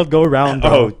makes the world go round,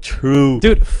 bro. Oh, true.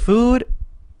 Dude, food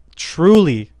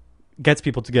truly gets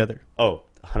people together. Oh,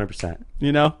 100%.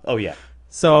 You know? Oh, yeah.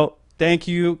 So thank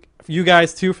you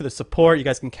guys too for the support. You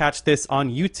guys can catch this on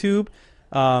YouTube.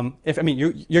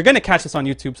 You're gonna catch this on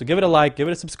YouTube, so give it a like, give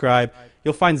it a subscribe.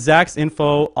 You'll find Zach's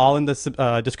info all in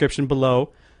the description below.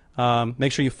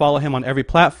 Make sure you follow him on every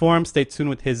platform. Stay tuned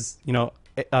with his,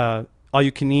 all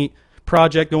you can eat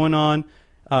project going on.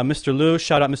 Mr. Lush,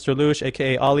 shout out Mr. Lush,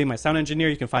 aka Ollie, my sound engineer.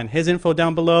 You can find his info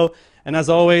down below. And as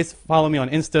always, follow me on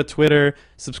Insta, Twitter,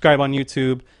 subscribe on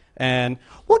YouTube, and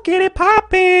we'll get it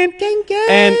popping. Gang, gang.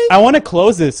 And I want to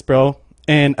close this, bro,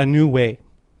 in a new way.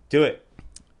 Do it.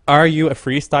 Are you a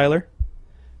freestyler?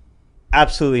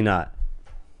 Absolutely not.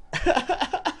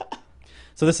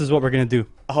 So this is what we're going to do.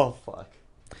 Oh, fuck.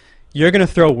 You're going to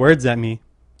throw words at me.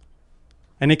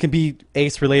 And it can be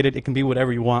ACE related. It can be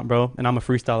whatever you want, bro. And I'm a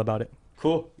freestyle about it.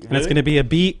 Cool. And it's going to be a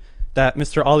beat that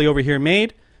Mr. Ollie over here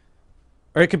made.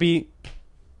 Or it could be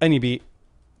any beat.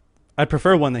 I'd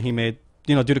prefer one that he made,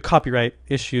 due to copyright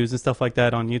issues and stuff like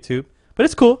that on YouTube. But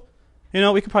it's cool.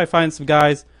 We could probably find some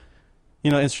guys,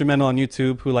 instrumental on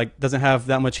YouTube who, doesn't have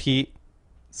that much heat.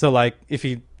 So, if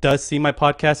he does see my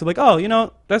podcast, he'll be like,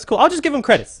 oh, that's cool. I'll just give him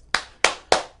credits.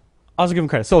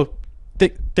 So,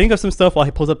 think of some stuff while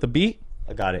he pulls up the beat.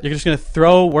 I got it. You're just going to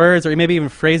throw words or maybe even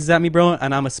phrases at me, bro,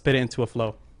 and I'm going to spit it into a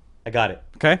flow. I got it.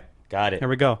 Okay? Got it. Here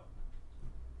we go.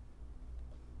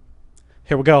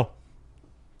 Here we go.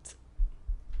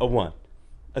 A 1.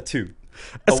 A 2.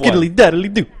 A skiddly daddly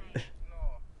do.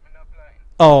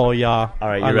 Oh, yeah. All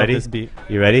right, you I ready? love this beat.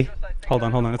 You ready? Hold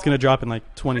on. It's going to drop in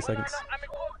 20 seconds.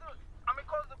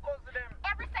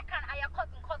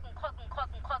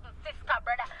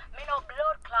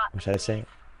 What should I say?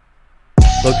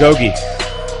 Bulgogi.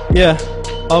 Yeah.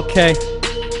 Okay.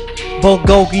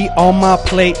 Bulgogi on my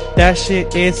plate. That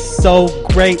shit is so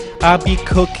great. I be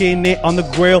cooking it on the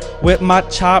grill with my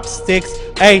chopsticks.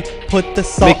 Hey, put the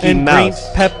salt Mickey and Mouse.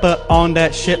 green pepper on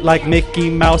that shit like Mickey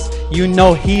Mouse. You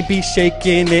know he be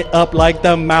shaking it up like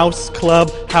the Mouse Club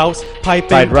house piping.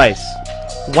 Fried rice.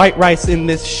 White rice in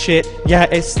this shit. Yeah,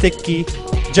 it's sticky.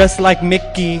 Just like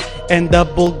Mickey and the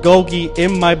bulgogi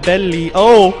in my belly.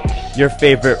 Oh. Your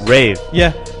favorite rave.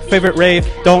 Yeah, favorite rave.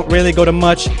 Don't really go to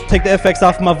much. Take the effects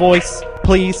off my voice,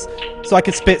 please, so I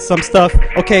can spit some stuff.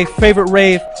 Okay, favorite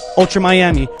rave, Ultra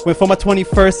Miami. Went for my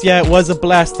 21st, yeah, it was a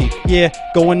blasty. Yeah,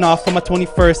 going off for my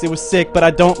 21st, it was sick, but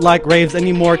I don't like raves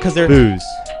anymore because they're Booze.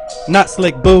 not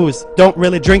slick booze. Don't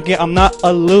really drink it, I'm not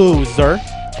a loser.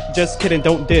 Just kidding,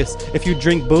 don't diss. If you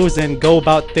drink booze and go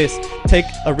about this, take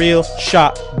a real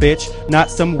shot, bitch,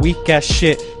 not some weak ass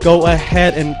shit. Go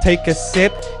ahead and take a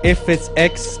sip if it's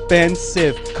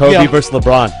expensive. Kobe Yeah. versus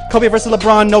LeBron. Kobe versus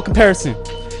LeBron, no comparison.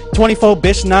 24,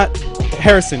 bitch, not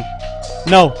Harrison.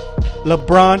 No,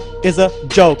 LeBron is a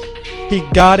joke. He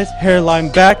got his hairline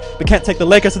back, but can't take the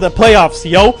Lakers to the playoffs,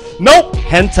 yo. Nope.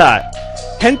 Hentai.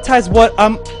 Hentai's what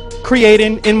I'm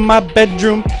creating in my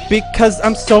bedroom because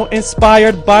I'm so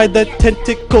inspired by the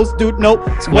tentacles, dude. Nope.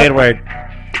 Squidward.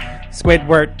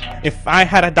 Squidward. If I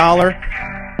had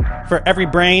 $1 for every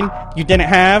brain you didn't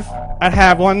have, I'd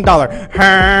have $1.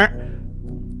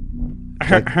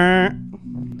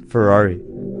 Ferrari.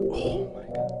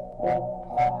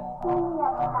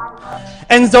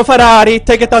 Enzo Ferrari,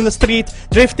 take it on the street,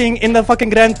 drifting in the fucking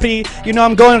Grand Prix.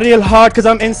 I'm going real hard because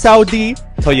I'm in Saudi.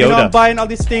 Toyota. I'm buying all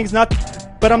these things,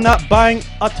 but I'm not buying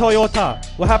a Toyota.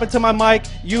 What happened to my mic?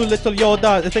 You little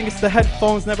Yoda. I think it's the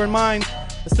headphones, never mind.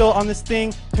 It's still on this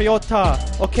thing, Toyota.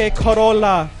 Okay,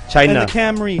 Corolla. China. And the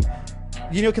Camry.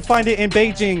 You can find it in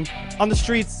Beijing, on the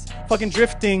streets, fucking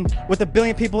drifting with 1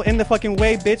 billion people in the fucking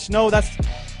way, bitch. No, that's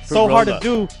so hard to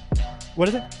do. What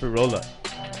is it? Fruit roll-up.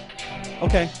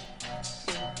 Okay.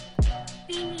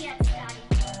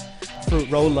 Fruit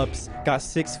roll-ups got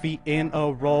 6 feet in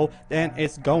a row, then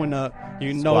it's going up.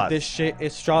 You know Squats. this shit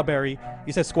is strawberry.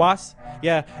 You said squats?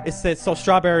 Yeah, it said so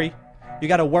strawberry. You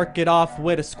gotta work it off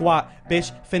with a squat,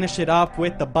 bitch. Finish it off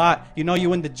with the bot. You know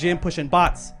you in the gym pushing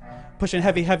bots, pushing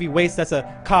heavy weights. That's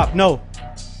a cop. No,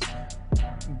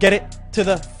 get it to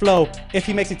the flow. If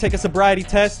he makes you take a sobriety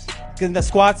test, then the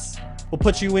squats will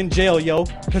put you in jail, yo,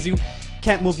 because you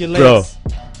can't move your legs.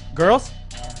 Girls?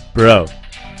 Bro.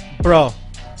 Bro.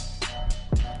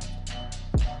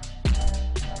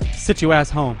 Sit your ass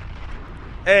home.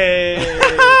 Hey.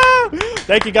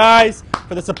 Thank you guys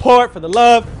for the support, for the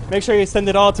love. Make sure you send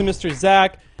it all to Mr.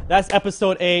 Zach. That's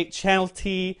episode 8, Channel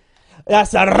T.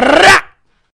 That's a wrap.